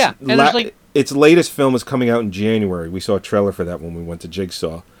 And there's its latest film is coming out in January. We saw a trailer for that when we went to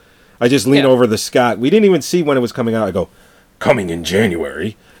Jigsaw. I just leaned over to Scott. We didn't even see when it was coming out. I go, coming in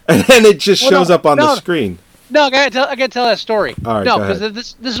January, and then it just shows up on the screen. No, I gotta tell that story. All right, no, go because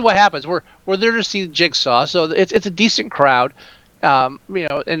this is what happens. We're there to see Jigsaw, so it's a decent crowd. And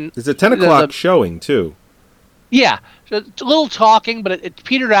It's a 10 o'clock showing too. Yeah, so it's a little talking, but it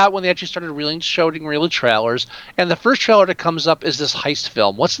petered out when they actually started showing real trailers. And the first trailer that comes up is this heist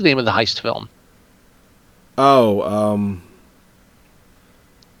film. What's the name of the heist film? Oh, And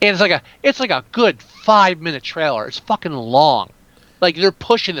it's like a good 5-minute trailer. It's fucking long. Like they're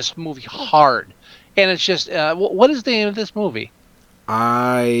pushing this movie hard, and it's just what is the name of this movie?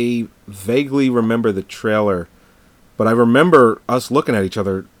 I vaguely remember the trailer, but I remember us looking at each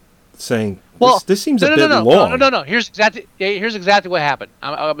other saying, this seems a bit long. No. Here's exactly what happened.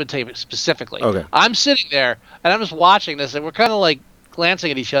 I'm going to tell you specifically. Okay. I'm sitting there, and I'm just watching this, and we're kind of like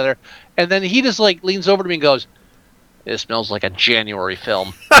glancing at each other, and then he just like leans over to me and goes, "It smells like a January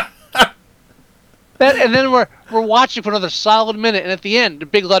film." And then we're watching for another solid minute, and at the end, the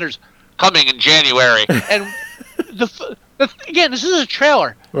big letters, "Coming in January." And again, this is a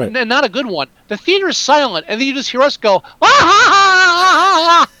trailer, right, and not a good one. The theater is silent, and then you just hear us go, "Ah, ha, ha, ha,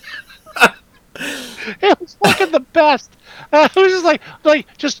 ha." It was fucking the best. It was just like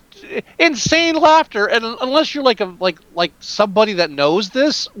just insane laughter, and unless you're like somebody that knows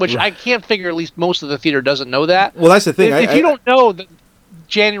this, which I can't figure, at least most of the theater doesn't know that. Well, that's the thing. If you don't know that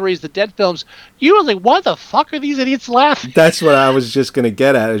January's the Dead films, you were like, "Why the fuck are these idiots laughing?" That's what I was just gonna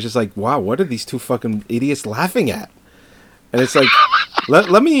get at. It's just like, wow, what are these two fucking idiots laughing at? And it's like,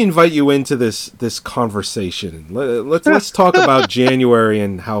 let me invite you into this conversation. Let's talk about January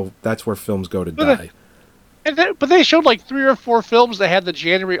and how that's where films go to die. But they showed like 3 or 4 films that had the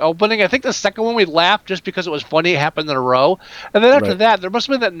January opening. I think the second one we laughed just because it was funny. It happened in a row. And then after that, there must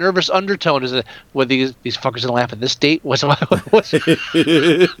have been that nervous undertone. Is it, were these fuckers gonna laugh at this date? What's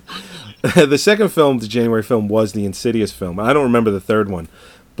The second film, the January film, was the Insidious film. I don't remember the third one.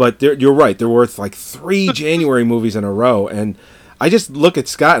 But you're right. There were like 3 January movies in a row. And I just look at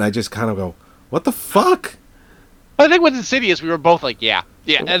Scott and I just kind of go, what the fuck? I think with Insidious, we were both like, yeah.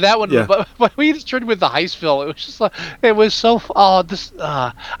 And that one, but we just turned with the heist film. It was just like, it was so, and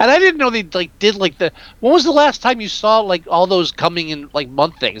I didn't know they did the, when was the last time you saw like all those coming in like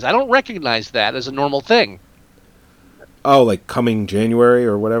month things? I don't recognize that as a normal thing. Oh, like coming January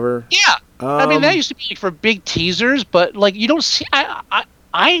or whatever? Yeah. I mean, that used to be like for big teasers, but like you don't see,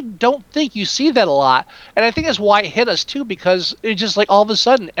 I don't think you see that a lot. And I think that's why it hit us too, because it just like all of a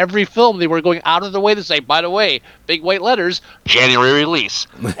sudden, every film they were going out of their way to say, by the way, big white letters, January release.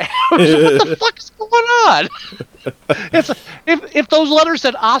 What the fuck is going on? If those letters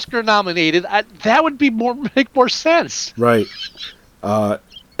said Oscar nominated, that would be make more sense. Right.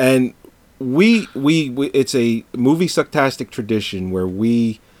 And we it's a movie sucktastic tradition where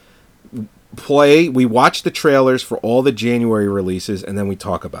we watch the trailers for all the January releases and then we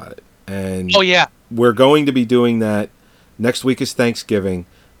talk about it. And we're going to be doing that. Next week is Thanksgiving,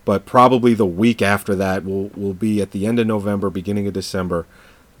 but probably the week after that will be at the end of November, beginning of December.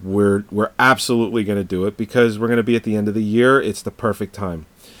 We're absolutely going to do it because we're going to be at the end of the year. It's the perfect time.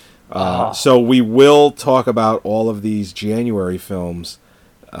 So we will talk about all of these January films,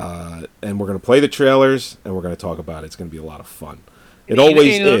 and we're going to play the trailers and we're going to talk about it. It's going to be a lot of fun. It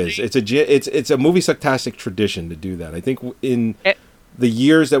always is. It's a movie sucktastic tradition to do that. I think in the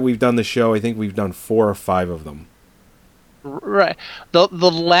years that we've done the show, I think we've done 4 or 5 of them. Right. The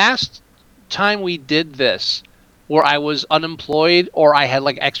last time we did this, where I was unemployed or I had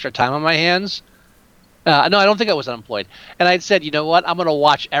like extra time on my hands. No, I don't think I was unemployed. And I'd said, you know what? I'm going to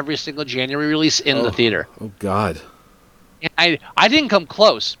watch every single January release in the theater. Oh God. I didn't come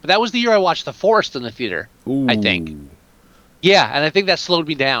close, but that was the year I watched The Forest in the theater. Ooh. I think. Yeah, and I think that slowed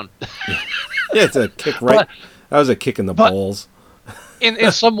me down. Yeah, it's a kick right. That was a kick in the balls.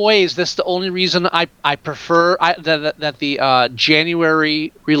 In some ways, that's the only reason I prefer that the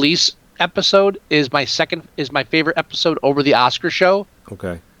January release episode is my favorite episode over the Oscar show.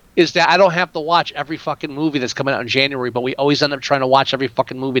 Okay. Is that I don't have to watch every fucking movie that's coming out in January, but we always end up trying to watch every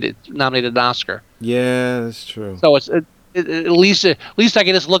fucking movie that nominated an Oscar. Yeah, that's true. So at least I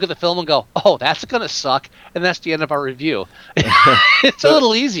can just look at the film and go, oh, that's gonna suck, and that's the end of our review. It's a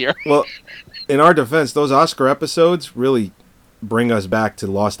little easier. Well, in our defense, those Oscar episodes really bring us back to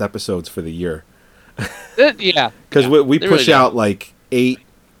lost episodes for the year. Yeah. Because we they push really out like 8-10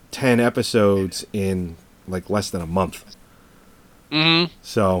 episodes in like less than a month. Mm-hmm.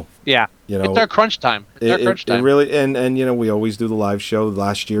 So Yeah. It's our crunch time. It's our crunch time. It really, and we always do the live show.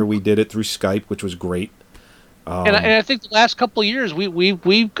 Last year we did it through Skype, which was great. And I think the last couple of years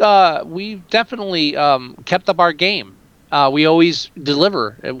we've definitely kept up our game. We always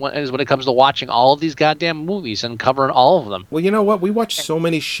deliver when it comes to watching all of these goddamn movies and covering all of them. Well, you know what? We watch so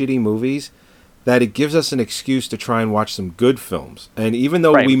many shitty movies that it gives us an excuse to try and watch some good films. And even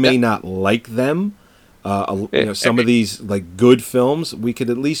though we may not like them, some of these like good films, we could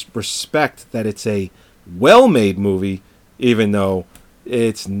at least respect that it's a well-made movie, even though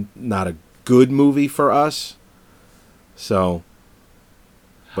it's not a good movie for us. So,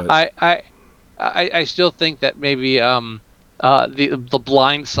 but I still think that maybe the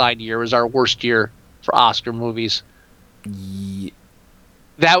Blind Side year was our worst year for Oscar movies. Yeah.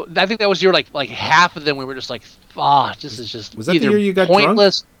 I think that was the year like half of them we were just like, this is just was that the year you got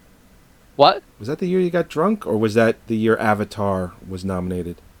pointless. Drunk? What? Was that the year you got drunk, or was that the year Avatar was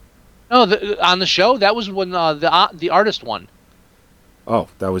nominated? No, on the show that was when the artist won. Oh,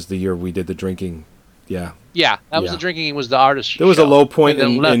 that was the year we did the drinking. Yeah. Yeah, that was the drinking. Was the artist. There was a low point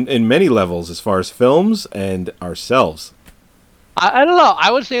in many levels as far as films and ourselves. I don't know.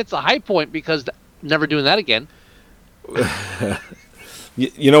 I would say it's a high point because never doing that again.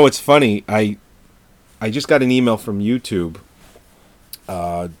 You know, it's funny. I just got an email from YouTube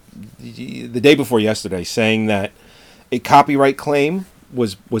the day before yesterday saying that a copyright claim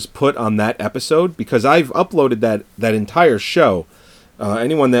was put on that episode because I've uploaded that entire show.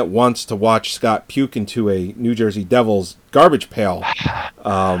 Anyone that wants to watch Scott puke into a New Jersey Devils garbage pail,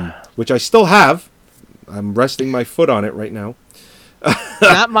 which I still have, I'm resting my foot on it right now.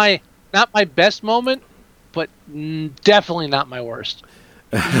 not my best moment, but definitely not my worst.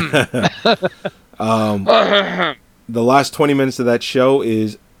 The last 20 minutes of that show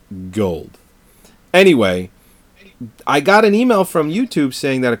is gold. Anyway, I got an email from YouTube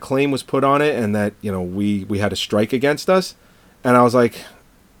saying that a claim was put on it and that, we had a strike against us. And I was like,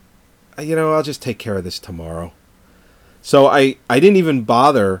 I'll just take care of this tomorrow. So I didn't even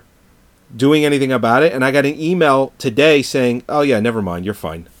bother doing anything about it. And I got an email today saying, oh, yeah, never mind. You're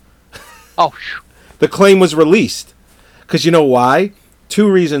fine. Oh, the claim was released. Because you know why?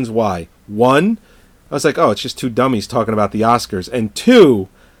 2 reasons why. 1, I was like, oh, it's just 2 dummies talking about the Oscars. And 2,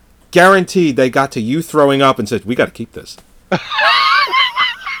 guaranteed they got to you throwing up and said, we got to keep this.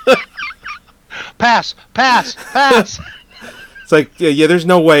 Pass. It's like, yeah, there's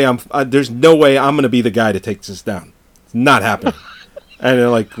no way I'm going to be the guy to take this down. It's not happening. And they're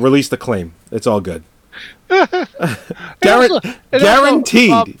like, release the claim. It's all good.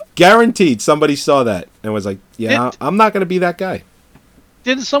 Guaranteed somebody saw that and was like, yeah, I'm not going to be that guy.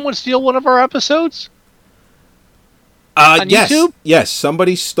 Didn't someone steal one of our episodes? On YouTube? Yes,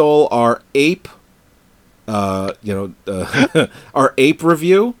 somebody stole our ape our ape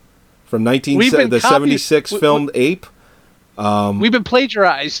review from 1976 filmed Ape. We've been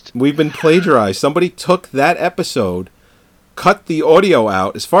plagiarized. Somebody took that episode, cut the audio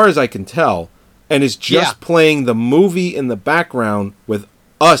out, as far as I can tell, and is just playing the movie in the background with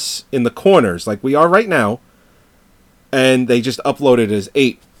us in the corners, like we are right now. And they just uploaded it as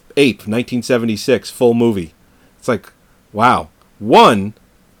Ape, 1976, full movie. It's like, wow. 1,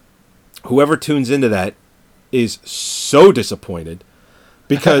 whoever tunes into that is so disappointed.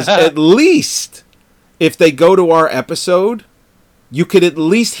 Because at least, if they go to our episode, you could at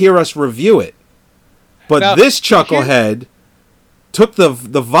least hear us review it. But now, this chucklehead took the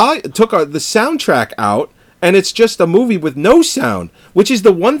soundtrack out, and it's just a movie with no sound, which is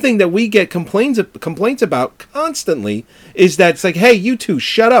the one thing that we get complaints about constantly, is that it's like, hey, you two,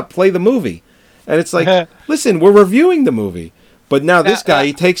 shut up, play the movie. And it's like, listen, we're reviewing the movie. But now this guy,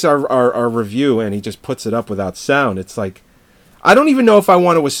 he takes our review and he just puts it up without sound. It's like, I don't even know if I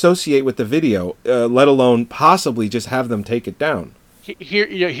want to associate with the video, let alone possibly just have them take it down.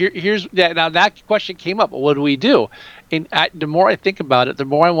 Here's now that question came up. What do we do? And the more I think about it, the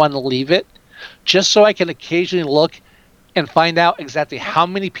more I want to leave it, just so I can occasionally look and find out exactly how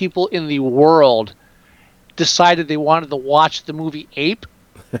many people in the world decided they wanted to watch the movie Ape,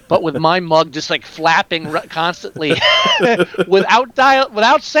 but with my mug just like flapping constantly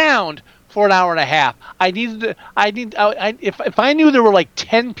without sound for an hour and a half. If I knew there were like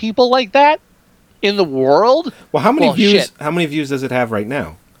 10 people like that in the world. Well, how many views? Shit. How many views does it have right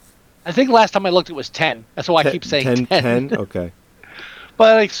now? I think last time I looked, it was 10. That's why I keep saying 10. 10. Okay.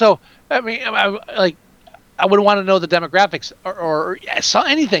 But like, so I mean, I would want to know the demographics or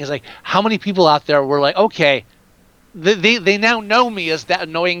anything. It's like, how many people out there were like, okay, they now know me as that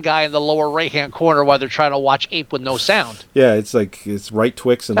annoying guy in the lower right hand corner while they're trying to watch Ape with no sound. Yeah, it's like it's right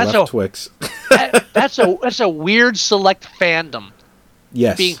Twix and left Twix. That's a weird select fandom.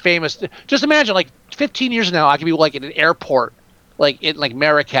 Yes, being famous. Just imagine, like 15 years from now, I could be like in an airport, like in like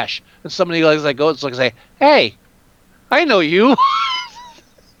Marrakesh, and somebody goes and say, "Hey, I know you."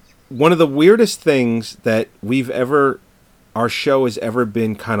 One of the weirdest things that our show has ever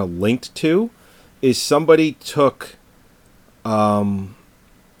been kind of linked to, is somebody took, and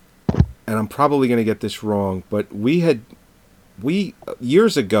I'm probably going to get this wrong, but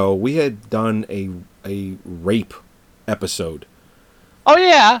years ago we had done a rape episode. Oh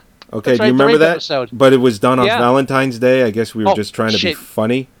yeah. Okay, do you remember that? Episode. But it was done on Valentine's Day. I guess we were just trying to be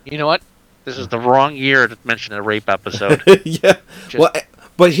funny. You know what? This is the wrong year to mention a rape episode. Yeah.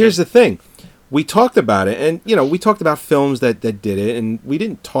 But here's the thing. We talked about it, and we talked about films that did it, and we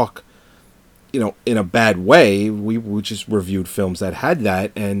didn't talk in a bad way. We just reviewed films that had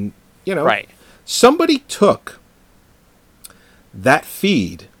that, and right. Somebody took that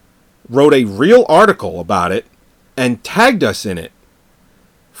feed, wrote a real article about it, and tagged us in it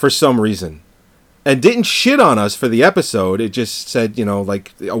for some reason, and didn't shit on us for the episode. It just said,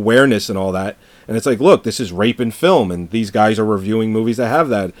 like awareness and all that. And it's like, look, this is rape in film, and these guys are reviewing movies that have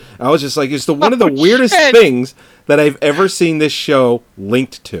that. I was just like, it's one of the weirdest things that I've ever seen this show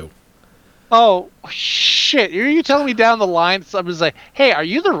linked to. Oh, shit. Are you telling me down the line somebody's like, hey, are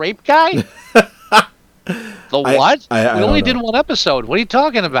you the rape guy? The what? We only did one episode. What are you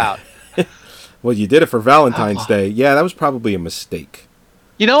talking about? Well, you did it for Valentine's Day. Yeah, that was probably a mistake.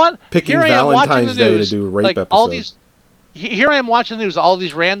 You know what? Picking Valentine's Day to do a rape episode. Here I am watching the news. All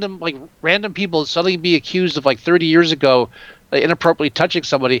these random people suddenly be accused of 30 years ago inappropriately touching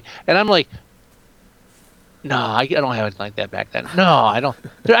somebody, and I'm like, no, I don't have anything like that back then. No, I don't.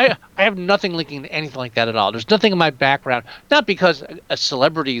 I have nothing linking to anything like that at all. There's nothing in my background, not because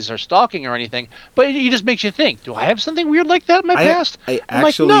celebrities are stalking or anything, but it just makes you think, do I have something weird like that in my past? I'm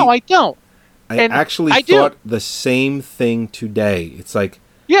like, no, I don't. I thought the same thing today. It's like,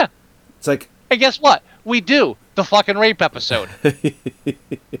 yeah. It's like, and guess what? We do the fucking rape episode.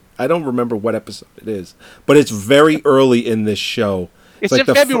 I don't remember what episode it is, but it's very early in this show. It's in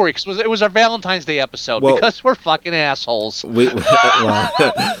February because it was our Valentine's Day episode, because we're fucking assholes. We had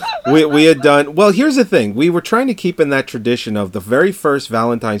done... Well, here's the thing. We were trying to keep in that tradition of the very first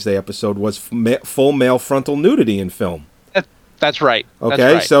Valentine's Day episode was full male frontal nudity in film. That's right. Okay,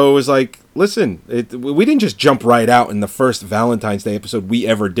 that's right. So it was like, listen, we didn't just jump right out in the first Valentine's Day episode we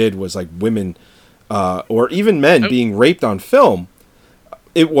ever did was like women or even men being raped on film.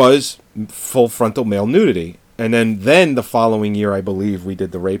 It was full frontal male nudity. And then the following year, I believe, we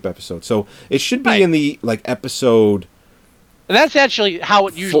did the rape episode. So it should be in the episode... And that's actually how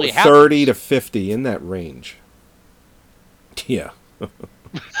it usually happens. 30 to 50, in that range. Yeah.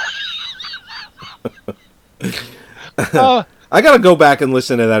 I got to go back and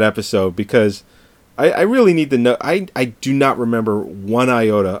listen to that episode because I really need to know. I do not remember one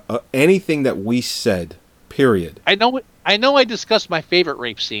iota anything that we said, period. I know I discussed my favorite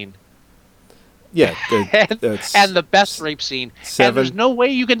rape scene. Yeah. and the best rape scene. 7. And there's no way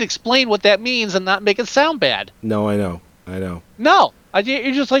you can explain what that means and not make it sound bad. No, I know. No.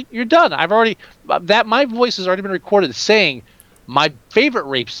 You're just like, you're done. My voice has already been recorded saying my favorite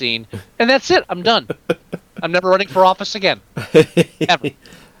rape scene, and that's it. I'm done. I'm never running for office again. Ever.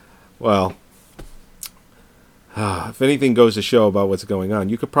 Well, if anything goes to show about what's going on,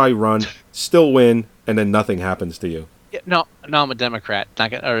 you could probably run, still win, and then nothing happens to you. No, I'm a Democrat.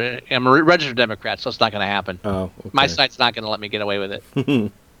 I'm a registered Democrat, so it's not going to happen. Oh, okay. My site's not going to let me get away with it.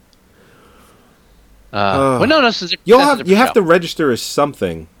 Well, no, this is you have to register as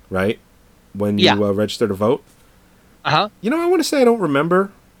something, right? When you register to vote. I want to say I don't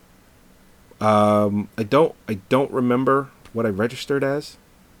remember. I don't remember what I registered as.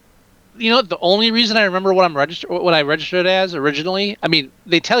 The only reason I remember what I registered as originally, I mean,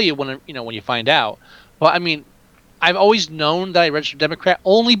 they tell you when you find out. Well, I mean, I've always known that I registered Democrat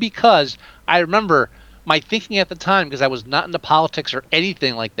only because I remember my thinking at the time, because I was not into politics or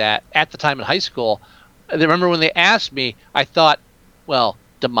anything like that at the time in high school. I remember when they asked me, I thought, well,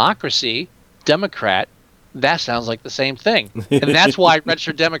 democracy, Democrat, that sounds like the same thing. And that's why I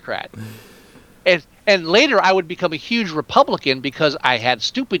registered Democrat. And later I would become a huge Republican because I had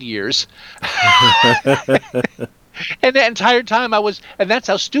stupid years. And the entire time and that's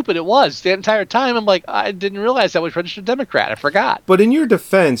how stupid it was. The entire time I'm like, I didn't realize I was registered Democrat. I forgot. But in your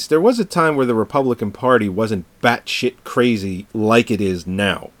defense, there was a time where the Republican Party wasn't batshit crazy like it is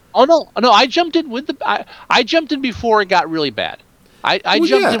now. Oh no! I jumped in with I jumped in before it got really bad. I Well,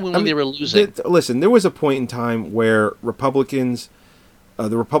 jumped yeah, in when I mean, they were losing. Listen, there was a point in time where Republicans,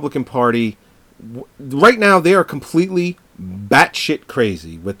 the Republican Party, right now they are completely batshit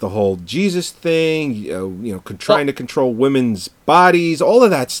crazy with the whole Jesus thing. Trying to control women's bodies, all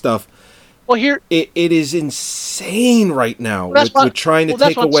of that stuff. Well, here It is insane right now Well, that's with trying to well, that's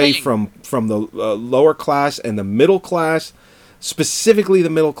take what I'm away saying. from the lower class and the middle class, specifically the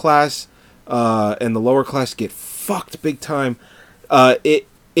middle class and the lower class get fucked big time. It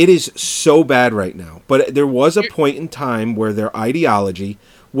is so bad right now. But there was a point in time where their ideology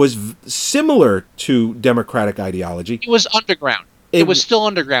was similar to Democratic ideology. it was underground. It was still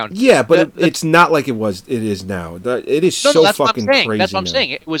underground. Yeah, but The- it's not like it is now. It is No, so that's fucking what I'm saying. crazy. That's what I'm now. saying.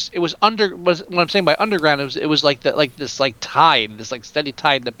 It was what I'm saying by underground. It was like this tide, this like steady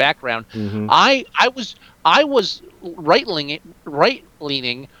tide in the background. Mm-hmm. I was right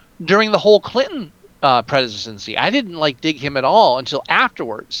leaning during the whole Clinton presidency. I didn't like dig him at all until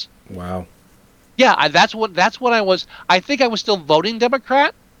afterwards. Wow. Yeah, that's what I was. I think I was still voting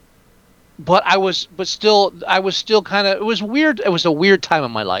Democrat, but I was still kind of. It was weird. It was a weird time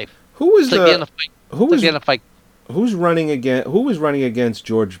in my life. Who was It's like the end of fight. who It's like was the end of fight. Who was running against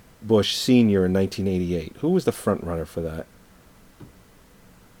George Bush Sr. in 1988? Who was the front runner for that?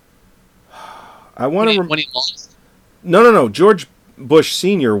 I want to. When he lost No. George Bush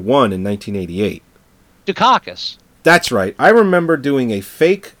Sr. won in 1988. Dukakis. That's right. I remember doing a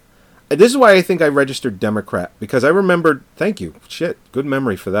fake. This is why I think I registered Democrat, because I remembered. Thank you. Shit. Good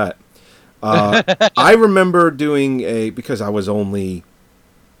memory for that. I remember doing because I was only,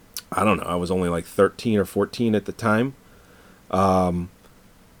 I don't know, I was only like 13 or 14 at the time.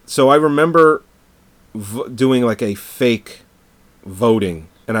 So I remember doing like a fake voting,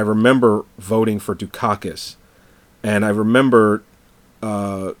 and I remember voting for Dukakis. And I remember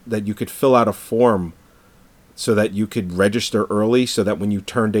that you could fill out a form so that you could register early, so that when you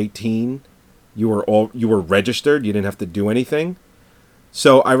turned 18, you were registered. You didn't have to do anything.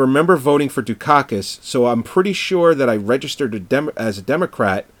 So I remember voting for Dukakis. So I'm pretty sure that I registered as a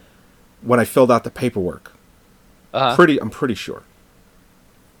Democrat when I filled out the paperwork. I'm pretty sure.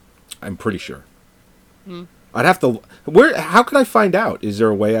 I'd have to. How can I find out? Is there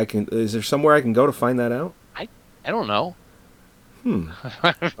a way I can? Is there somewhere I can go to find that out? I don't know. I'm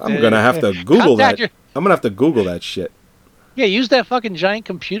gonna have to Google Contact that. I'm gonna have to Google that shit. Yeah, use that fucking giant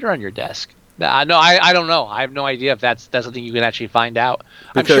computer on your desk. No, I don't know. I have no idea if that's something you can actually find out.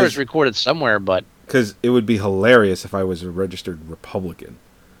 I'm sure Because- it's recorded somewhere, but Because it would be hilarious if I was a registered Republican.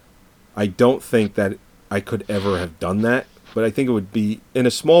 I don't think that I could ever have done that, but I think it would be, in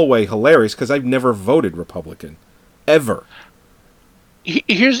a small way, hilarious because I've never voted Republican. Ever.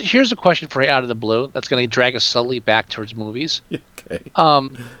 here's a question for you out of the blue that's going to drag us slowly back towards movies. Okay.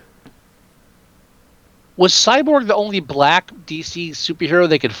 Was Cyborg the only black DC superhero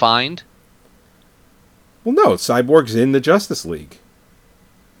they could find? Well, no, Cyborg's in the Justice League.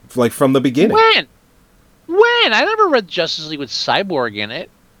 Like, from the beginning. When? I never read Justice League with Cyborg in it.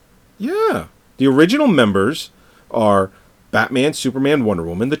 Yeah. The original members are Batman, Superman, Wonder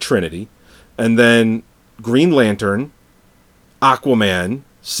Woman, the Trinity, and then Green Lantern, Aquaman,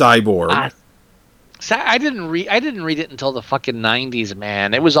 Cyborg. I didn't read it until the fucking 90s,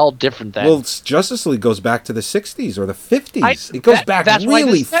 man. It was all different then. Well, Justice League goes back to the 60s or the 50s. It goes back that's why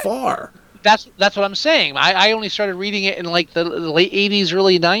really this- far. That's what I'm saying. I only started reading it in like the late 80s,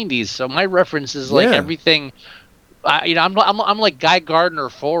 early 90s. So my reference is like Yeah. everything. I'm like Guy Gardner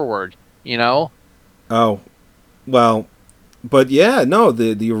forward. You know. Oh, well, but yeah, no,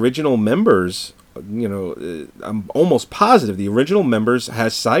 the original members, I'm almost positive the original members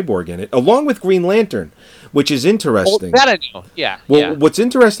has Cyborg in it, along with Green Lantern, which is interesting. That I know. Yeah. Well, yeah. what's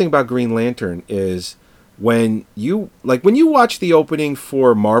interesting about Green Lantern is when you watch the opening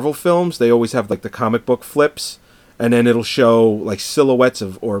for Marvel films, they always have like the comic book flips, and then it'll show like silhouettes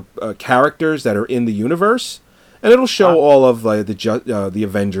of characters that are in the universe, and it'll show all of the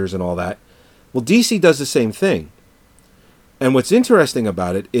Avengers and all that. Well, DC does the same thing. And what's interesting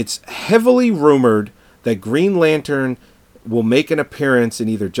about it, it's heavily rumored that Green Lantern will make an appearance in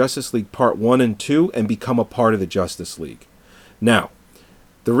either Justice League Part 1 and 2 and become a part of the Justice League. Now,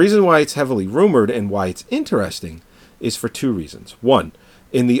 the reason why it's heavily rumored and why it's interesting is for two reasons. One,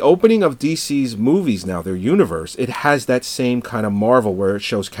 in the opening of DC's movies now, their universe, it has that same kind of Marvel where it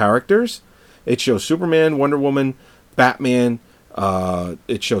shows characters. It shows Superman, Wonder Woman, Batman,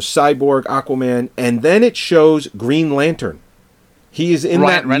 it shows Cyborg, Aquaman, and then it shows Green Lantern. He is in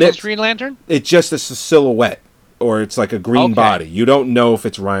Ryan that Reynolds mix. Green Lantern. It's just a silhouette, or it's like a green Okay. body. You don't know if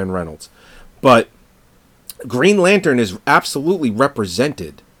it's Ryan Reynolds. But Green Lantern is absolutely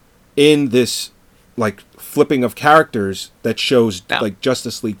represented in this like flipping of characters that shows Now- like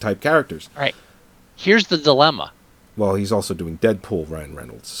Justice League type characters. All right. Here's the dilemma. Well, he's also doing Deadpool, Ryan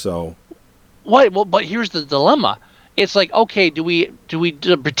Reynolds. So What? Well, but here's the dilemma. It's like, okay, do we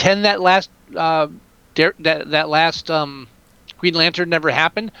pretend that last that last Green Lantern never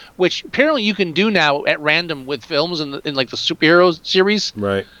happened? Which apparently you can do now at random with films in like the superhero series.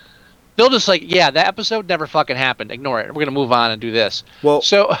 right. They'll just like, yeah, that episode never fucking happened. Ignore it. We're gonna move on and do this. Well-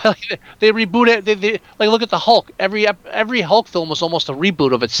 so they reboot it. They like look at the Hulk. Every Hulk film was almost a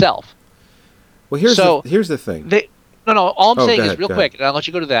reboot of itself. Well, here's So, here's the thing. No. All I'm Oh, saying go is ahead, real go quick, ahead. and I'll let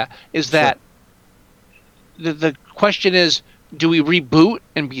you go to that. Is that the question is, do we reboot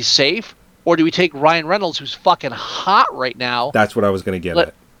and be safe, or do we take Ryan Reynolds, who's fucking hot right now? That's what I was going to get Let-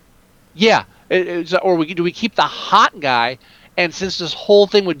 at. Yeah, or do we keep the hot guy? And since this whole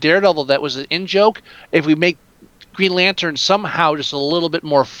thing with Daredevil that was an in joke, if we make Green Lantern somehow just a little bit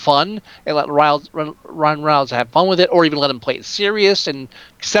more fun and let Ryan Reynolds have fun with it, or even let him play it serious and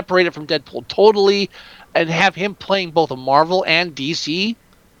separate it from Deadpool totally, and have him playing both a Marvel and DC.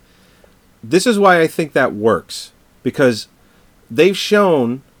 This is why I think that works, because they've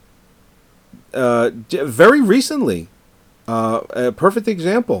shown very recently a perfect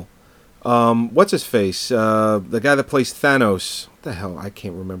example. What's his face? The guy that plays Thanos. What the hell? I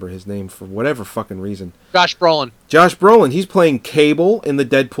can't remember his name for whatever fucking reason. Josh Brolin. Josh Brolin. He's playing Cable in the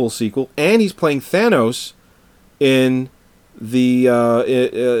Deadpool sequel, and he's playing Thanos in the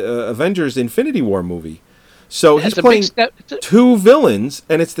Avengers Infinity War movie. So he's It's a big playing step, two villains,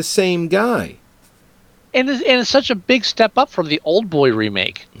 and it's the same guy. and it's such a big step up from the Old Boy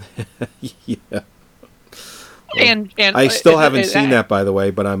remake. Yeah. And I still haven't seen that, by the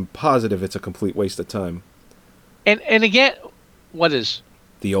way, but I'm positive it's a complete waste of time. And again, what is?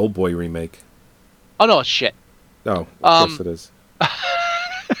 The Old Boy remake. Oh no, it's shit. Oh, of course it is.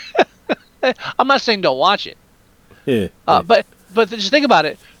 I'm not saying don't watch it. Yeah. But just think about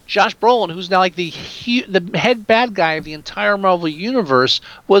it. Josh Brolin, who's now like the head bad guy of the entire Marvel universe,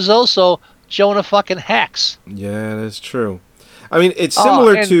 was also Jonah fucking Hex. Yeah, that's true. I mean, it's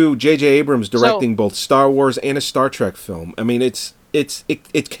similar and- to J.J. Abrams directing both Star Wars and a Star Trek film. I mean, it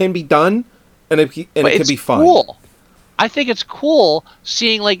can be done, and it But can it's be fun. cool. I think it's cool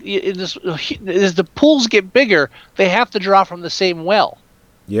seeing like as the pools get bigger, they have to draw from the same well,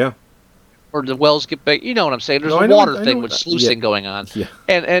 Yeah. or the wells get big. You know what I'm saying? There's No, a I know water what- I thing know with what- sluicing yeah. going on. Yeah.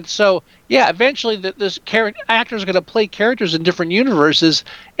 And so yeah, eventually this actors are going to play characters in different universes,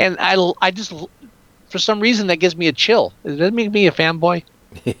 and I just for some reason that gives me a chill. Does that make me a fanboy?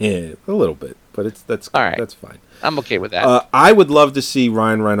 A little bit, but that's All right. That's fine. I'm okay with that. I would love to see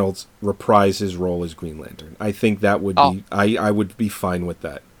Ryan Reynolds reprise his role as Green Lantern. I think that would be. I would be fine with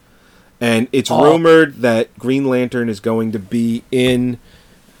that. And it's rumored that Green Lantern is going to be in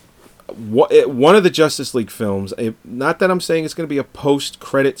one of the Justice League films. Not that I'm saying it's going to be a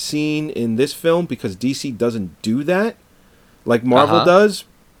post-credit scene in this film, because DC doesn't do that like Marvel does.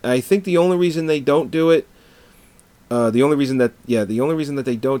 I think the only reason they don't do it, the only reason that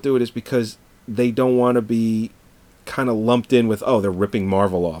they don't do it is because they don't want to be kind of lumped in with, they're ripping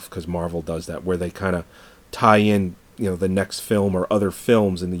Marvel off, because Marvel does that, where they kind of tie in, the next film or other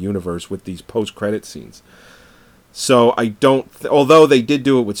films in the universe with these post-credit scenes. So I don't, although they did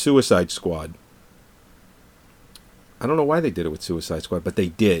do it with Suicide Squad. I don't know why they did it with Suicide Squad, but they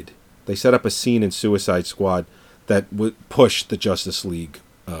did. They set up a scene in Suicide Squad that would push the Justice League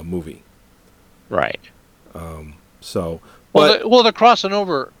movie. right. So, Well, they're crossing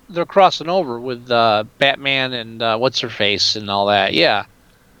over. They're crossing over with Batman and what's her face and all that. Yeah,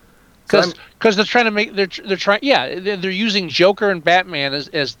 because they're trying to make they're trying. Yeah, they're using Joker and Batman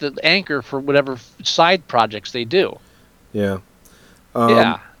as the anchor for whatever side projects they do. yeah.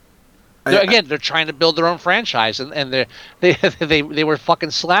 Yeah. They're trying to build their own franchise, and they were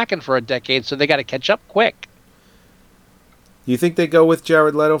fucking slacking for a decade, so they got to catch up quick. You think they go with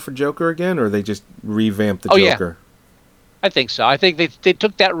Jared Leto for Joker again, or they just revamp the Joker? Yeah. I think so. I think they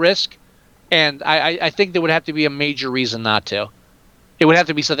took that risk, and I think there would have to be a major reason not to. It would have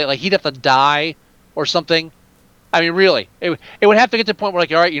to be something like he'd have to die or something. I mean, really, it would have to get to the point where,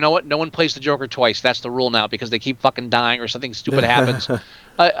 like, all right, you know what? No one plays the Joker twice. That's the rule now, because they keep fucking dying or something stupid happens.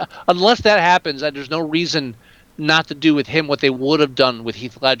 Unless that happens, there's no reason not to do with him what they would have done with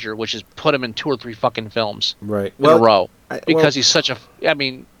Heath Ledger, which is put him in 2 or 3 fucking films Right. in a row, well- because he's such a. I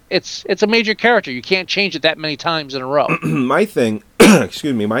mean, it's a major character. You can't change it that many times in a row. My thing,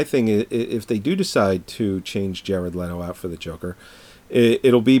 my thing is, if they do decide to change Jared Leto out for the Joker,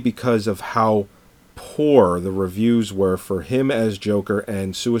 it'll be because of how poor the reviews were for him as Joker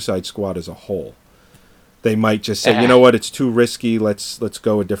and Suicide Squad as a whole. they might just say, you know what, it's too risky. Let's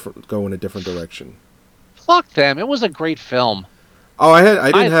go in a different direction. Fuck them. It was a great film. Oh, I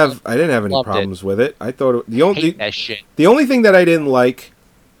didn't have any problems with it. I thought Hate that shit. the only thing that I didn't like,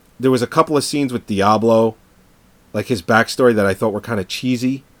 there was a couple of scenes with Diablo, like his backstory, that I thought were kind of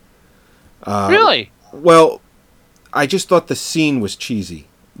cheesy. Really? Well, I just thought the scene was cheesy.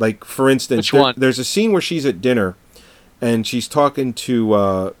 Like, for instance, Which one? There's a scene where she's at dinner, and she's talking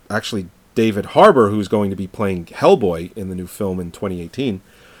to actually David Harbour, who's going to be playing Hellboy in the new film in 2018.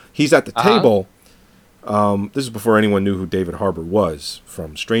 He's at the table. This is before anyone knew who David Harbour was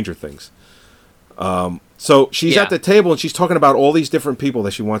from Stranger Things. So she's at the table, and she's talking about all these different people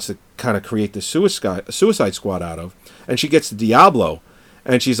that she wants to kind of create the Suicide Squad out of. And she gets to Diablo,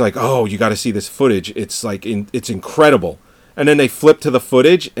 and she's like, "Oh, you got to see this footage. It's like it's incredible." And then they flip to the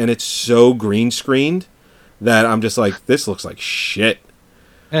footage, and it's so green screened that I'm just like, this looks like shit.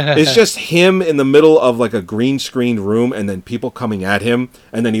 It's just him in the middle of like a green screened room, and then people coming at him,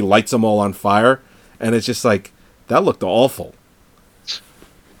 and then he lights them all on fire. And it's just like, that looked awful.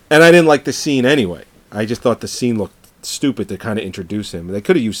 And I didn't like the scene anyway. I just thought the scene looked stupid to kind of introduce him. They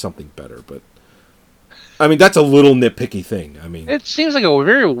could have used something better, but I mean, that's a little nitpicky thing. I mean, it seems like a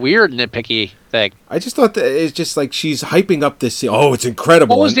very weird nitpicky thing. I just thought that it's just like she's hyping up this scene. Oh, it's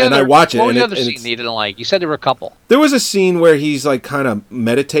incredible. What was the and other, I watch it. What was and the other scene you didn't like? You said there were a couple. There was a scene where he's like kind of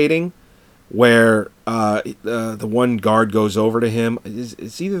meditating, where the one guard goes over to him.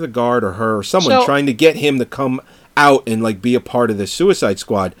 It's either the guard or her or someone trying to get him to come out and like be a part of the Suicide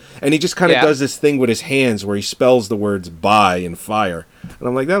Squad. And he just kind of does this thing with his hands where he spells the words "buy" and "fire." And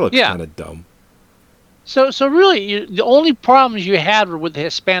I'm like, that looks kind of dumb. So really, the only problems you had were with the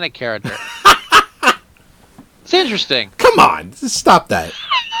Hispanic character. It's interesting. Come on, stop that.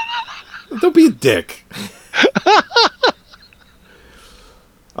 Don't be a dick.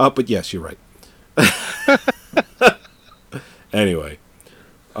 But yes, you're right. Anyway,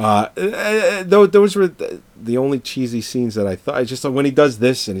 those were the only cheesy scenes that I thought. I just thought when he does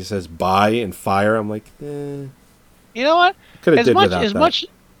this and he says "buy" and "fire," I'm like, You know what? Could have did without that. Much,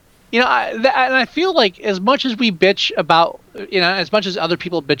 and I feel like as much as we bitch about, as much as other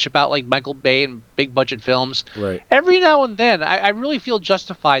people bitch about like Michael Bay and big budget films, right? Every now and then, I really feel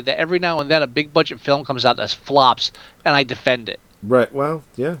justified that every now and then a big budget film comes out that flops, and I defend it. Right. Well,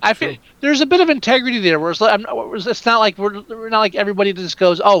 yeah. I feel there's a bit of integrity there, where it's not like we're not like everybody just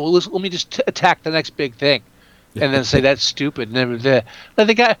goes, "Oh, well, let me just attack the next big thing," and then say that's stupid. And then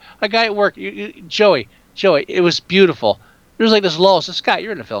like a guy at work, Joey, it was beautiful. There's like this lull. I said, "Scott,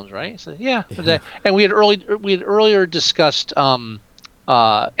 you're in the films, right?" I said, "Yeah." And we had earlier discussed Adam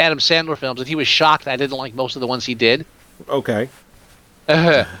Sandler films, and he was shocked that I didn't like most of the ones he did. Okay.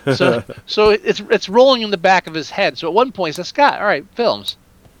 So it's rolling in the back of his head. So at one point he says, "Scott, all right, films."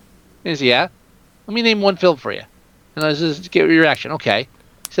 He says, "Yeah, let me name one film for you." And I says, "Get your reaction." Okay.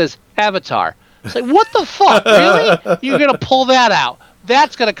 He says, "Avatar." It's like, what the fuck? Really? You're gonna pull that out?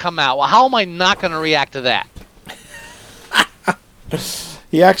 That's gonna come out. Well, how am I not gonna react to that?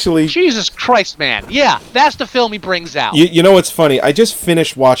 He actually... Jesus Christ, man. Yeah, that's the film he brings out. You know what's funny? I just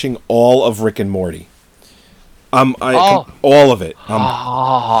finished watching all of Rick and Morty. All of it.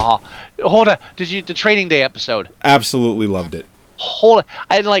 Hold on. Did you the Training Day episode? Absolutely loved it. Hold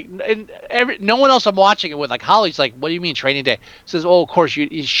on. No one else I'm watching it with. Like Holly's like, "What do you mean Training Day?" Says, "Oh, of course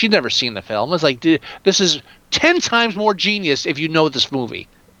she'd never seen the film." It's like, dude, this is 10 times more genius if you know this movie.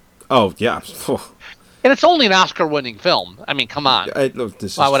 Oh yeah. And it's only an Oscar-winning film. I mean, come on. Why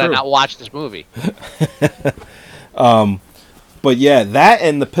would I not watch this movie? But yeah, that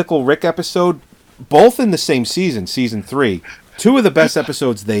and the Pickle Rick episode, both in the same season, season 3, 2 of the best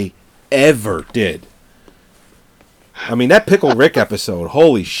episodes they ever did. I mean, that Pickle Rick episode,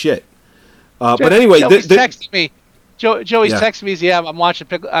 holy shit. But anyway, Joey's texting me. Joey's texting me. Yeah, I'm watching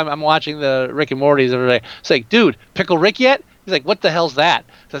I'm watching the Rick and Morty's every day. It's like, dude, Pickle Rick yet? He's like, what the hell's that?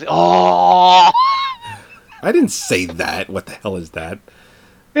 So I was like, oh. I didn't say that. What the hell is that?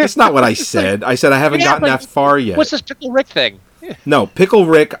 That's not what I said. I said I haven't gotten that far yet. What's this Pickle Rick thing? No, Pickle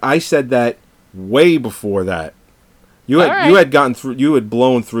Rick. I said that way before that. You had gotten through. You had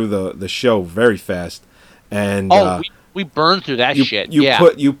blown through the show very fast, and we burned through that shit.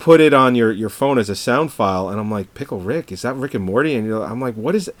 You put it on your phone as a sound file, and I'm like, Pickle Rick, is that Rick and Morty? And I'm like,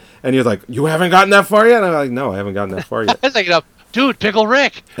 what is it? And you're like, you haven't gotten that far yet? And I'm like, no, I haven't gotten that far yet. I was like, dude, Pickle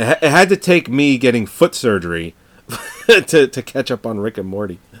Rick. It had to take me getting foot surgery to catch up on Rick and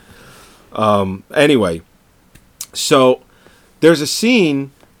Morty. Anyway, so there's a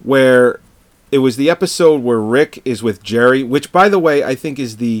scene where it was the episode where Rick is with Jerry, which, by the way, I think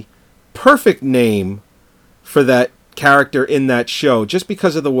is the perfect name for that character in that show, just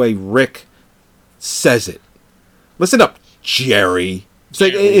because of the way Rick says it. Listen up, Jerry.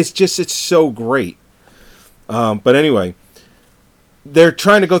 It's so great. But anyway, they're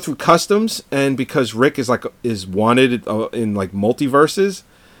trying to go through customs, and because Rick is wanted in like multiverses,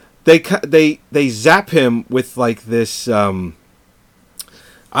 they zap him with like this. I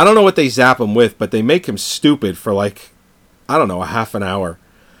don't know what they zap him with, but they make him stupid for like, I don't know, a half an hour,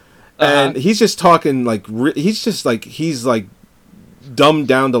 and he's just talking like he's like dumbed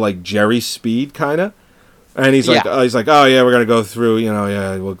down to like Jerry speed kind of, and he's like oh yeah, we're gonna go through,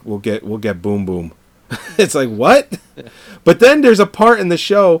 we'll get boom boom. It's like, what? But then there's a part in the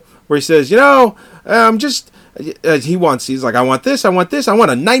show where he says, he's like, I want this, I want this, I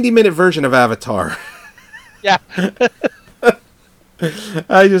want a 90-minute version of Avatar. Yeah.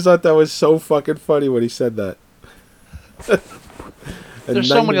 I just thought that was so fucking funny when he said that. There's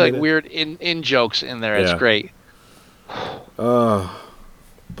so many like weird in jokes in there. It's great. But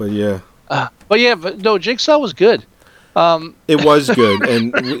yeah. But no, Jigsaw was good. It was good,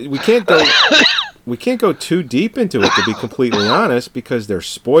 and we can't go too deep into it, to be completely honest, because there's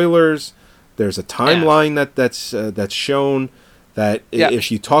spoilers. There's a timeline that's shown that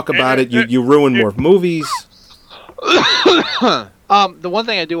if you talk about it, you ruin more movies. The one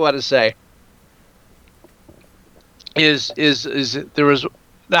thing I do want to say is there was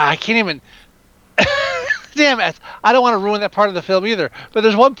I can't even damn it, I don't want to ruin that part of the film either, but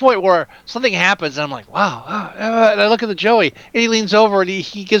there's one point where something happens and I'm like, wow, and I look at the Joey and he leans over and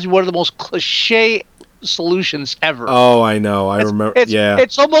he gives me one of the most cliche solutions ever. Oh, I know. I remember.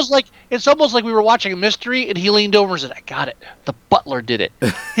 It's almost like we were watching a mystery and he leaned over and said, I got it. The butler did it.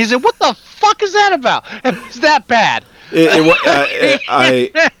 He said, what the fuck is that about? It's that bad.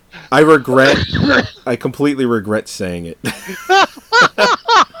 I completely regret saying it.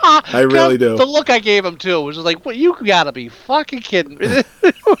 I really do. The look I gave him too was like, well, you gotta be fucking kidding me.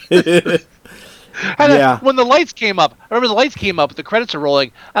 When the lights came up, the credits are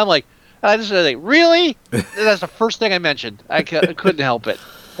rolling. I'm like, I just was like, really? That's the first thing I mentioned. I couldn't help it.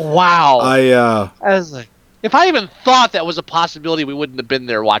 Wow. I was like, if I even thought that was a possibility, we wouldn't have been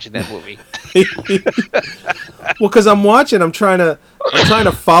there watching that movie. Well, because I'm trying to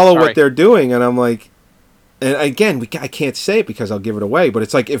follow what they're doing, and I'm like, and again, I can't say it because I'll give it away, but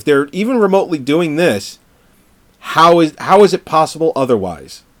it's like, if they're even remotely doing this, how is it possible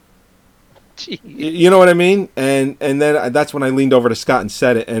otherwise? You know what I mean? And then that's when I leaned over to Scott and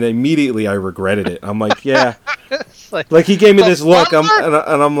said it, and immediately I regretted it. I'm like, yeah. like he gave me this look, and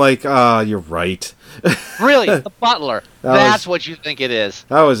I'm like, you're right. Really? The butler. That's what you think it is.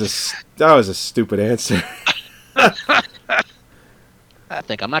 That was a stupid answer.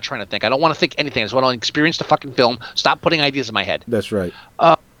 I'm not trying to think. I don't want to think anything. I just want to experience the fucking film. Stop putting ideas in my head. That's right.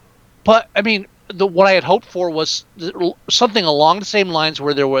 But, I mean, what I had hoped for was something along the same lines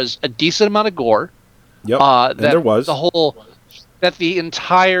where there was a decent amount of gore. Yep, and there was. That the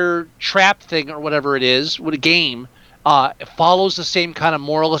entire trap thing or whatever it is, with a game, follows the same kind of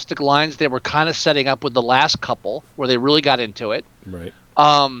moralistic lines they were kind of setting up with the last couple, where they really got into it. Right.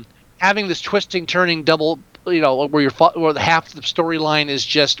 Having this twisting, turning, double, where half the storyline is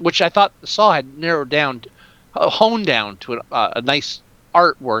just, which I thought Saw had narrowed down, honed down to a nice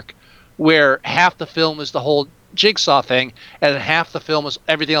artwork, where half the film is the whole Jigsaw thing, and half the film is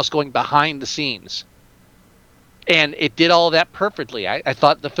everything else going behind the scenes. And it did all that perfectly. I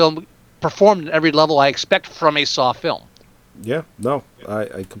thought the film performed at every level I expect from a Saw film. Yeah, no,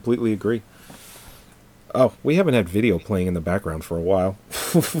 I completely agree. Oh, we haven't had video playing in the background for a while.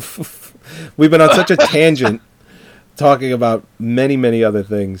 We've been on such a tangent talking about many, many other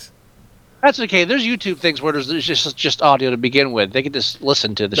things. That's okay. There's YouTube things where there's just audio to begin with. They can just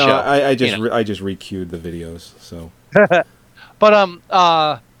listen to the show. I just re-queued the videos. So, but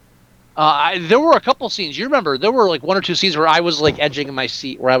there were a couple scenes. You remember there were like one or two scenes where I was like edging in my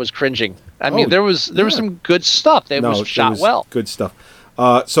seat, where I was cringing. I mean, there was some good stuff. It was shot well. Good stuff.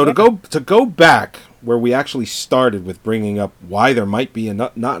 So to go back where we actually started with bringing up why there might be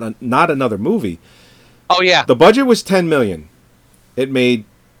not another movie. Oh yeah. The budget was $10 million. It made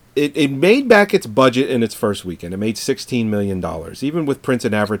back its budget in its first weekend. It made $16 million. Even with print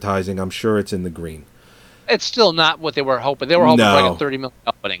and advertising, I'm sure it's in the green. It's still not what they were hoping. They were hoping for like a $30 million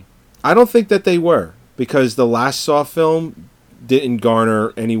opening. I don't think that they were, because the last Saw film didn't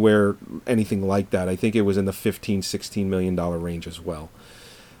garner anything like that. I think it was in the $15-16 million range as well.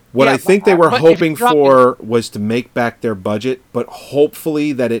 What I think they were hoping for was to make back their budget, but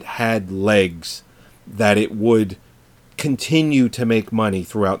hopefully that it had legs, that it would continue to make money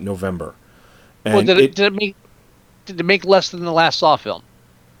throughout November. And did it make less than the last Saw film?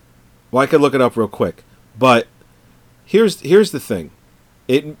 Well, I could look it up real quick, but here's the thing.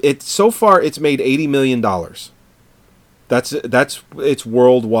 It so far it's made $80 million. That's it's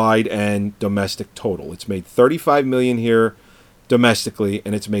worldwide and domestic total. It's made 35 million here domestically,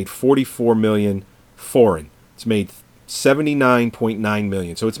 and it's made 44 million foreign. It's made 79.9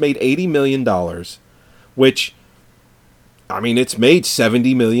 million. So it's made $80 million, which, I mean, it's made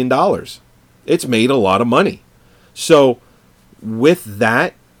 $70 million. It's made a lot of money. So with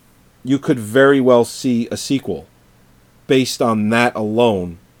that, you could very well see a sequel based on that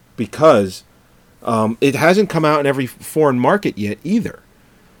alone, because it hasn't come out in every foreign market yet either.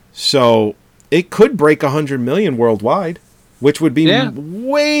 So it could break 100 million worldwide, which would be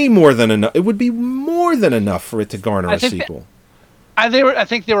way more than enough. It would be more than enough for it to garner a sequel. I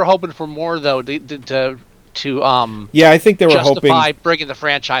think they were hoping for more, though, to I think they were justify hoping bringing the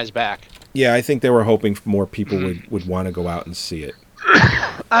franchise back. Yeah, I think they were hoping more people would want to go out and see it.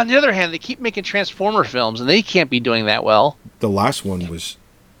 On the other hand, they keep making Transformer films, and they can't be doing that well. The last one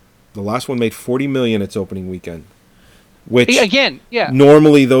made 40 million its opening weekend, which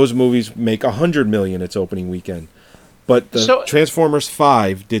normally those movies make 100 million its opening weekend, but the Transformers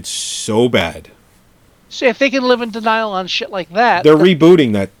 5 did so bad. So if they can live in denial on shit like that, they're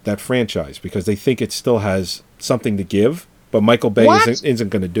rebooting that franchise because they think it still has something to give, but Michael Bay isn't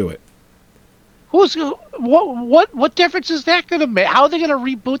going to do it. What difference is that going to make? How are they going to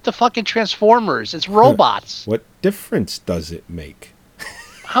reboot the fucking Transformers? It's robots. What difference does it make?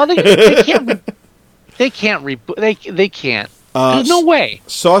 How they can't reboot? They can't. There's no way.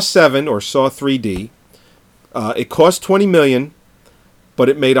 Saw 7 or Saw 3D. It cost $20 million, but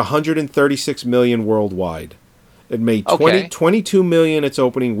it made $136 million worldwide. It made 22 million its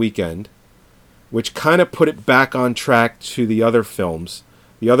opening weekend, which kind of put it back on track to the other films.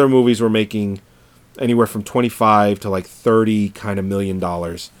 The other movies were making anywhere from 25 to like 30 kind of $1 million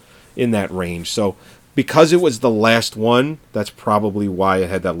in that range. So because it was the last one, that's probably why it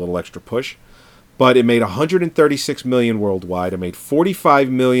had that little extra push. But it made 136 million worldwide. It made 45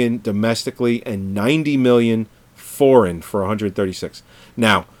 million domestically and 90 million foreign for 136.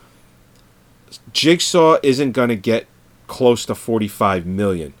 Now, Jigsaw isn't going to get close to 45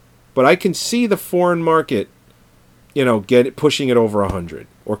 million, but I can see the foreign market, pushing it over 100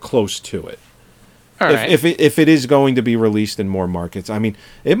 or close to it. All right. If it is going to be released in more markets. I mean,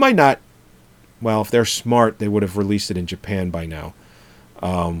 it might not. Well, if they're smart, they would have released it in Japan by now.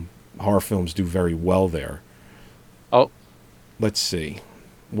 Horror films do very well there. Oh. Let's see.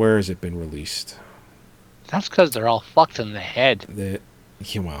 Where has it been released? That's because they're all fucked in the head. I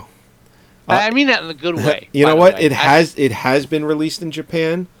mean that in a good way. You know what? It has been released in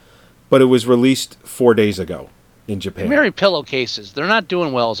Japan, but it was released 4 days ago in Japan. Mary pillowcases. They're not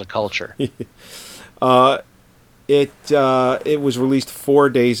doing well as a culture. It was released 4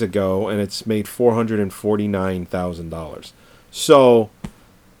 days ago, and it's made $449,000. So,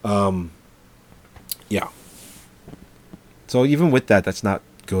 yeah. So even with that, that's not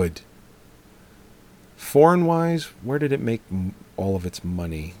good. Foreign-wise, where did it make all of its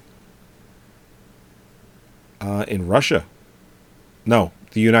money? In Russia. No,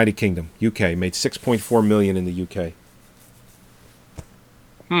 the United Kingdom, UK, made 6.4 million in the UK.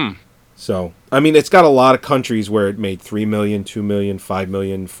 So, I mean, it's got a lot of countries where it made 3 million, 2 million, 5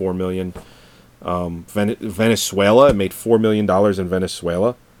 million, 4 million. Venezuela, it made $4 million in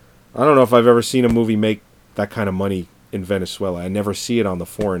Venezuela. I don't know if I've ever seen a movie make that kind of money in Venezuela. I never see it on the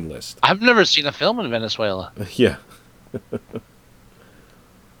foreign list. I've never seen a film in Venezuela. Yeah.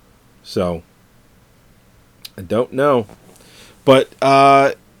 So, I don't know. But,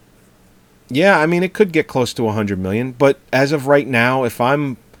 yeah, I mean, it could get close to 100 million. But as of right now, if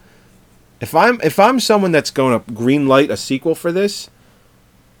I'm someone that's going to greenlight a sequel for this,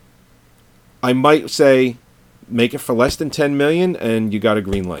 I might say make it for less than 10 million and you got a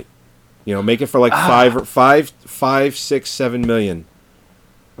green light. Make it for like 5, 6, 7 million.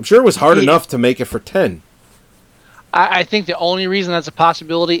 I'm sure it was hard enough to make it for 10. I think the only reason that's a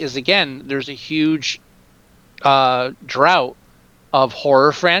possibility is, again, there's a huge drought of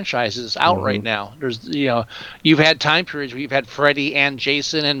horror franchises out right now. There's, you've had time periods where you've had Freddy and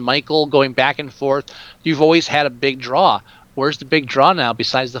Jason and Michael going back and forth. You've always had a big draw. Where's the big draw now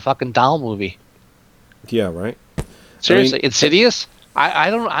besides the fucking doll movie? Yeah, right. Seriously, Insidious? I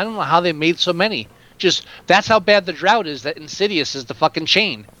don't know how they made so many. Just that's how bad the drought is. That Insidious is the fucking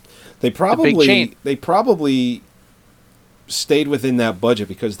chain. They probably stayed within that budget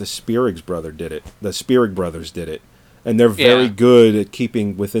because the Spierig brothers did it, and they're very good at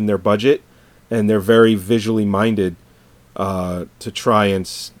keeping within their budget, and they're very visually minded to try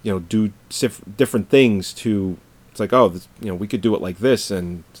and do different things to. It's like, we could do it like this,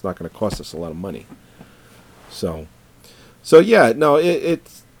 and it's not going to cost us a lot of money. So, So yeah, no,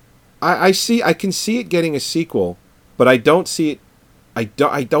 it's I can see it getting a sequel, but I don't see it. I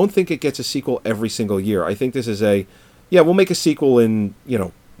don't think it gets a sequel every single year. I think this is we'll make a sequel in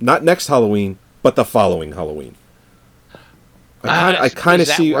not next Halloween, but the following Halloween. I kind of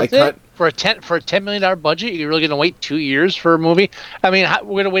see. For a $10 million budget, you're really going to wait 2 years for a movie? I mean,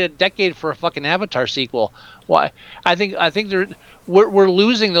 we're going to wait a decade for a fucking Avatar sequel. Why? I think we're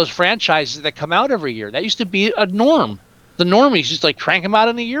losing those franchises that come out every year. That used to be a norm. The normies just like crank them out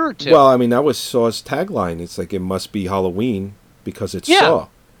in a year or two. Well, I mean, that was Saw's tagline. It's like it must be Halloween because it's Saw.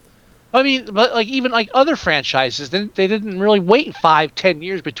 I mean, but like even like other franchises, they didn't really wait 5-10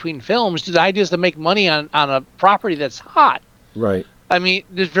 years between films. The idea is to make money on a property that's hot. Right. I mean,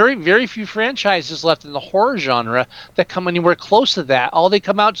 there's very, very few franchises left in the horror genre that come anywhere close to that. All they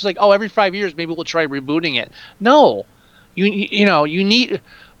come out just like, oh, every 5 years, maybe we'll try rebooting it. No, you need,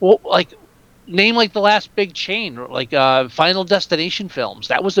 name like the last big chain, like Final Destination films.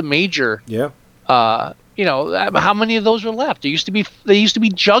 That was a major. Yeah. How many of those are left? They used to be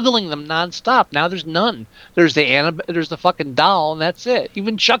juggling them nonstop. Now there's none. There's the fucking doll, and that's it.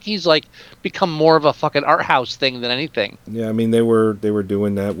 Even Chucky's like become more of a fucking art house thing than anything. Yeah, I mean they were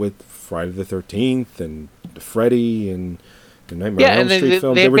doing that with Friday the 13th and Freddy and the Nightmare on Elm Street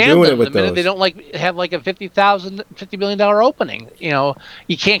films. They were doing it with those. They don't have like a $50 million opening.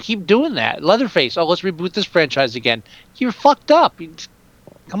 You can't keep doing that. Leatherface. Oh, let's reboot this franchise again. You're fucked up.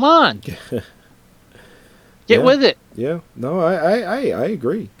 Come on. Get with it. Yeah. No, I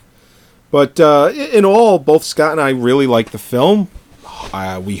agree. But in all, both Scott and I really like the film.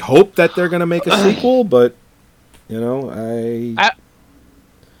 We hope that they're going to make a sequel, but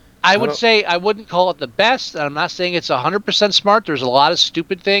I would say I wouldn't call it the best. I'm not saying it's 100% smart. There's a lot of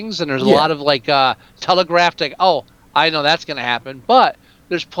stupid things, and there's a lot of like telegraphed, like, oh, I know that's going to happen. But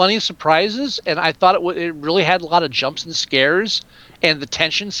there's plenty of surprises, and I thought it really had a lot of jumps and scares, and the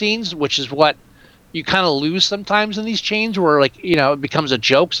tension scenes, which is what you kind of lose sometimes in these chains where it becomes a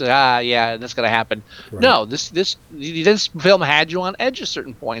joke. So, yeah, that's going to happen. Right. No, this film had you on edge at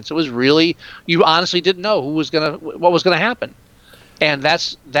certain points. It was really, you honestly didn't know what was going to happen. And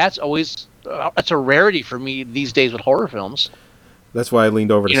that's always, that's a rarity for me these days with horror films. That's why I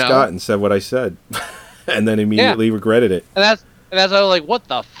leaned over to Scott and said what I said and then immediately regretted it. And that's I was like, what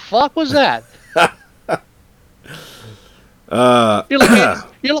the fuck was that?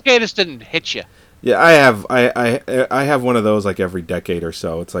 Your locatus didn't hit you. Yeah, I have one of those like every decade or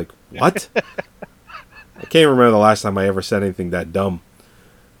so. It's like, what? I can't remember the last time I ever said anything that dumb.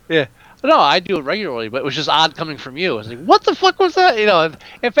 Yeah. No, I do it regularly, but it was just odd coming from you. I was like, what the fuck was that?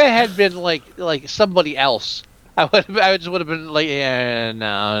 If it had been like somebody else, I just would have been like, yeah,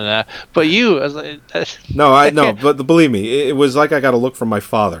 no. But you, I was like, no, but believe me, it was like I got a look from my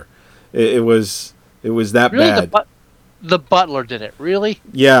father. It was that really bad. The butler did it, really?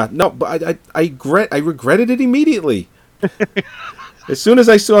 Yeah, no, but I regretted it immediately. As soon as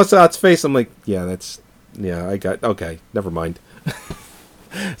I saw Scott's face, I'm like, okay, never mind.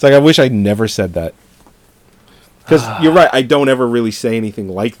 It's like I wish I'd never said that. Because you're right, I don't ever really say anything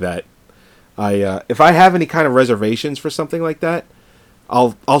like that. If I have any kind of reservations for something like that,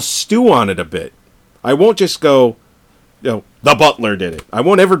 I'll stew on it a bit. I won't just go, the butler did it. I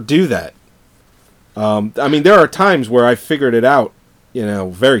won't ever do that. I mean, there are times where I figured it out,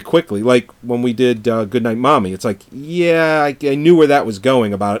 very quickly. Like when we did Goodnight Mommy. It's like, I knew where that was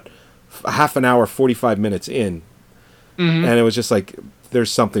going about a half an hour, 45 minutes in. Mm-hmm. And it was just like,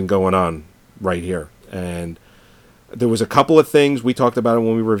 there's something going on right here. And there was a couple of things, we talked about it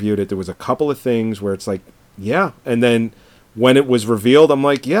when we reviewed it, there was a couple of things where it's like, yeah. And then when it was revealed, I'm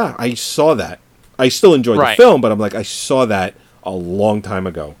like, yeah, I saw that. I still enjoyed the film, but I'm like, I saw that a long time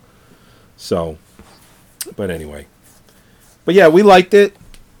ago. So... But anyway, yeah, we liked it.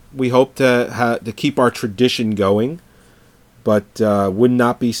 We hope to keep our tradition going, but would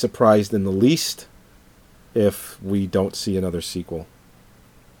not be surprised in the least if we don't see another sequel.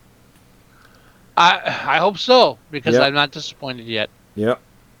 I hope so, because I'm not disappointed yet. Yeah.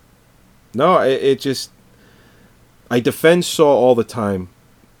 No, it just, I defend Saw all the time.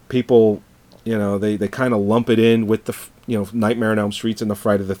 People, they kind of lump it in with the Nightmare on Elm Street and the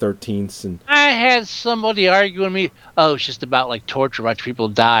Friday the 13th. And I had somebody arguing with me, it's just about like torture, watch people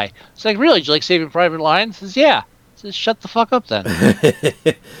die. It's like, really? Did you like Saving Private Ryan? Says, yeah. Says, shut the fuck up then.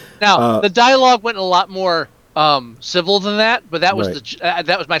 Now, the dialogue went a lot more civil than that, but that was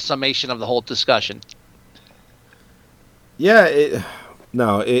that was my summation of the whole discussion. Yeah,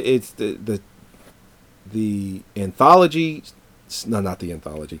 it's the anthology. No, not the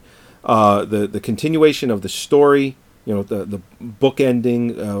anthology. The continuation of the story the book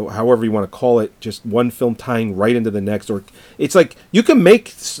ending, however you want to call it, just one film tying right into the next. Or it's like you can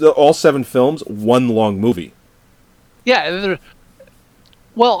make all 7 films one long movie. Yeah.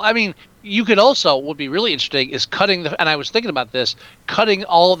 Well, I mean, you could also, would be really interesting is cutting and I was thinking about this, cutting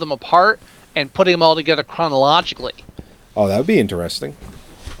all of them apart and putting them all together chronologically. Oh, that would be interesting.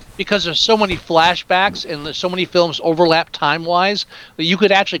 Because there's so many flashbacks and there's so many films overlap time-wise that you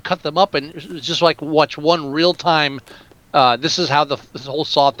could actually cut them up and just like watch one real-time, this is how this whole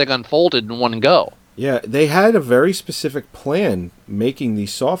Saw thing unfolded in one go. Yeah, they had a very specific plan making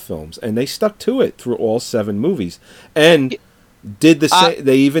these Saw films, and they stuck to it through all 7 movies. And did the same.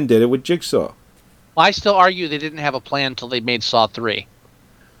 They even did it with Jigsaw. I still argue they didn't have a plan until they made Saw 3.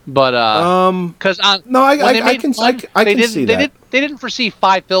 But because I can see that. They didn't foresee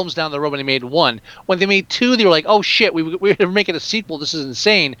 5 films down the road when they made 1. When they made 2, they were like, "Oh shit, we're making a sequel. This is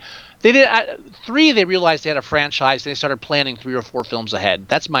insane." They did 3. They realized they had a franchise, and they started planning 3 or 4 films ahead.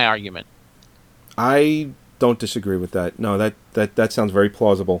 That's my argument. I don't disagree with that. No, that sounds very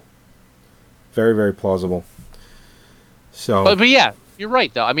plausible. Very, very plausible. So, but yeah. You're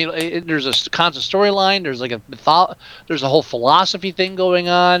right, though. I mean, there's a constant storyline. There's like there's a whole philosophy thing going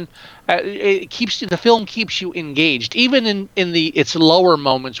on. The film keeps you engaged, even in its lower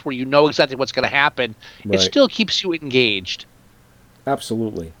moments where you know exactly what's going to happen. Right. It still keeps you engaged.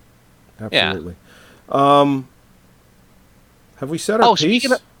 Absolutely. Yeah. Have we said our piece?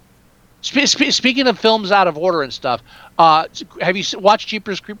 Speaking of films out of order and stuff, have you watched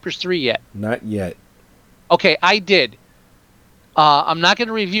Jeepers Creepers 3 yet? Not yet. Okay, I did. I'm not going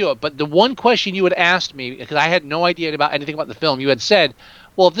to review it, but the one question you had asked me, because I had no idea about anything about the film, you had said,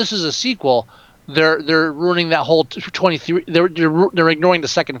 "Well, if this is a sequel, they're ruining that whole 23. They're ignoring the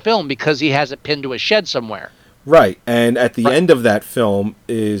second film because he has it pinned to a shed somewhere." Right, and at the end of that film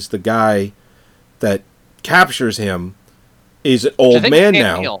is the guy that captures him is an old man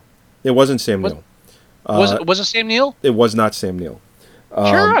now. Neill. It wasn't Sam Neill. Was it Sam Neill? It was not Sam Neill.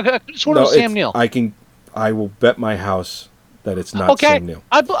 Sure, I sort of Sam Neill. I will bet my house that it's not Sam Neill.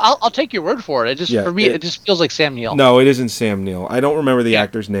 I'll take your word for it. For me, it just feels like Sam Neill. No, it isn't Sam Neill. I don't remember the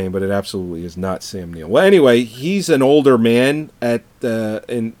actor's name, but it absolutely is not Sam Neill. Well, anyway, he's an older man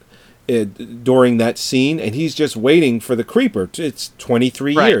during that scene, and he's just waiting for the creeper. It's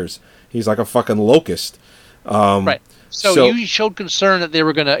 23 years. He's like a fucking locust. Right. So you showed concern that they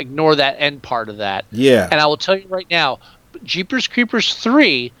were going to ignore that end part of that. Yeah. And I will tell you right now, Jeepers Creepers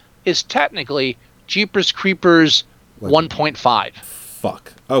 3 is technically Jeepers Creepers 1.5.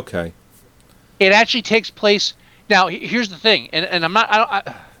 Fuck. Okay. It actually takes place. Now, here's the thing, and I'm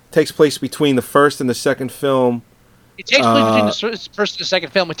not. Takes place between the first and the second film. It takes place between the first and the second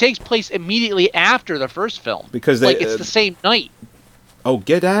film. It takes place immediately after the first film because it's the same night. Oh,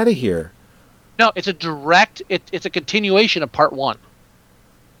 get out of here! No, it's a direct. It's a continuation of part 1.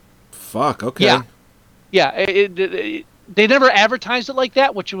 Fuck. Okay. Yeah. They never advertised it like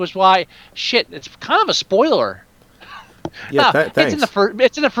that, which was why it's kind of a spoiler. Yeah, thanks.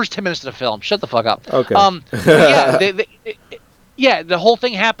 It's in the first 10 minutes of the film. Shut the fuck up. Okay. The whole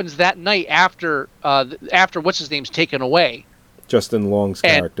thing happens that night after what's his name's taken away. Justin Long's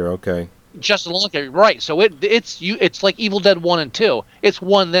character. Okay. Justin Long, right? So it's like Evil Dead 1 and 2. It's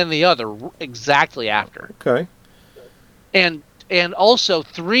one then the other exactly after. Okay. And also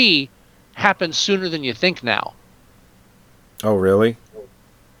 3 happens sooner than you think now. Oh really? Okay.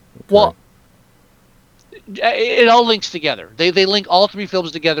 Well. It all links together. They link all 3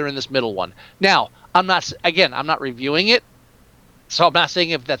 films together in this middle one. Now, I'm not reviewing it, so I'm not saying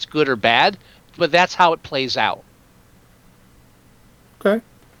if that's good or bad, but that's how it plays out. Okay.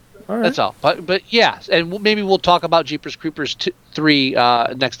 All right. That's all. But yeah, and maybe we'll talk about Jeepers Creepers 3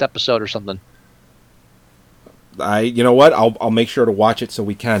 next episode or something. You know what? I'll make sure to watch it so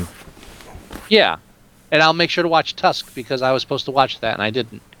we can. Yeah. And I'll make sure to watch Tusk because I was supposed to watch that and I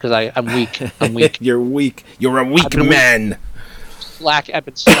didn't because I'm weak. I'm weak. You're weak. You're a weak man. I've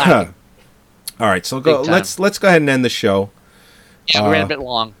been slacking. All right, so let's go ahead and end the show. Yeah, we ran a bit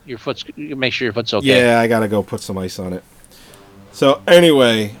long. Make sure your foot's okay. Yeah, I gotta go put some ice on it. So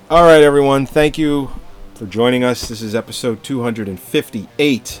anyway, all right, everyone. Thank you for joining us. This is episode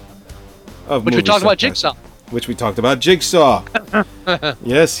 258 of which we talked about Jigsaw. Which we talked about Jigsaw.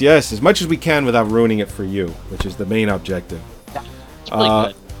 Yes, as much as we can without ruining it for you, which is the main objective. It's really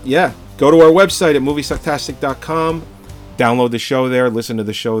good. Yeah, go to our website at moviesucktastic.com. Download the show there, listen to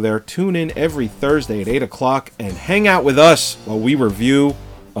the show there. Tune in every Thursday at 8 o'clock and hang out with us while we review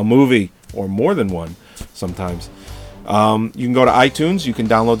a movie, or more than one sometimes. You can go to iTunes. You can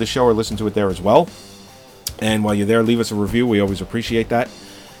download the show or listen to it there as well. And while you're there, leave us a review. We always appreciate that.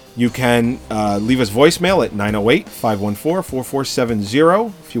 You can leave us voicemail at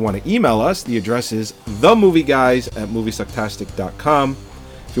 908-514-4470. If you want to email us, the address is themovieguys@moviesucktastic.com.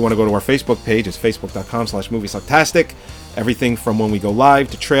 If you want to go to our Facebook page, it's facebook.com/moviesucktastic. Everything from when we go live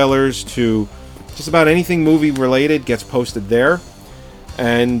to trailers to just about anything movie related gets posted there.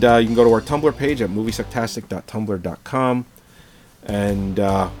 And you can go to our Tumblr page at moviesucktastic.tumblr.com. And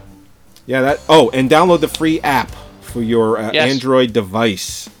and download the free app for your Android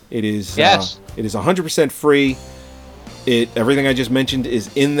device. It is it is 100% free. Everything I just mentioned is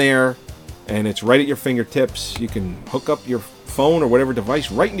in there, and it's right at your fingertips. You can hook up your phone or whatever device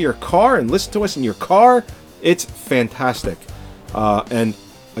right into your car and listen to us in your car. It's fantastic, and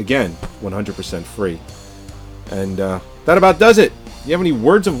again, 100% free. And that about does it. You have any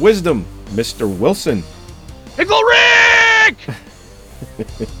words of wisdom, Mr. Wilson? Pickle Rick! I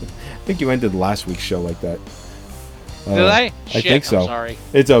think you ended last week's show like that. Did I? I think so. I'm sorry.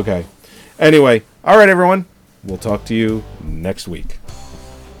 It's okay. Anyway, all right, everyone. We'll talk to you next week.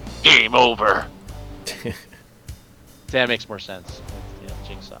 Game over. That makes more sense. Yeah,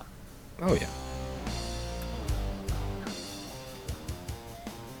 Jigsaw. Oh, yeah.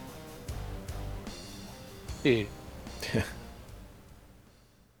 Dude.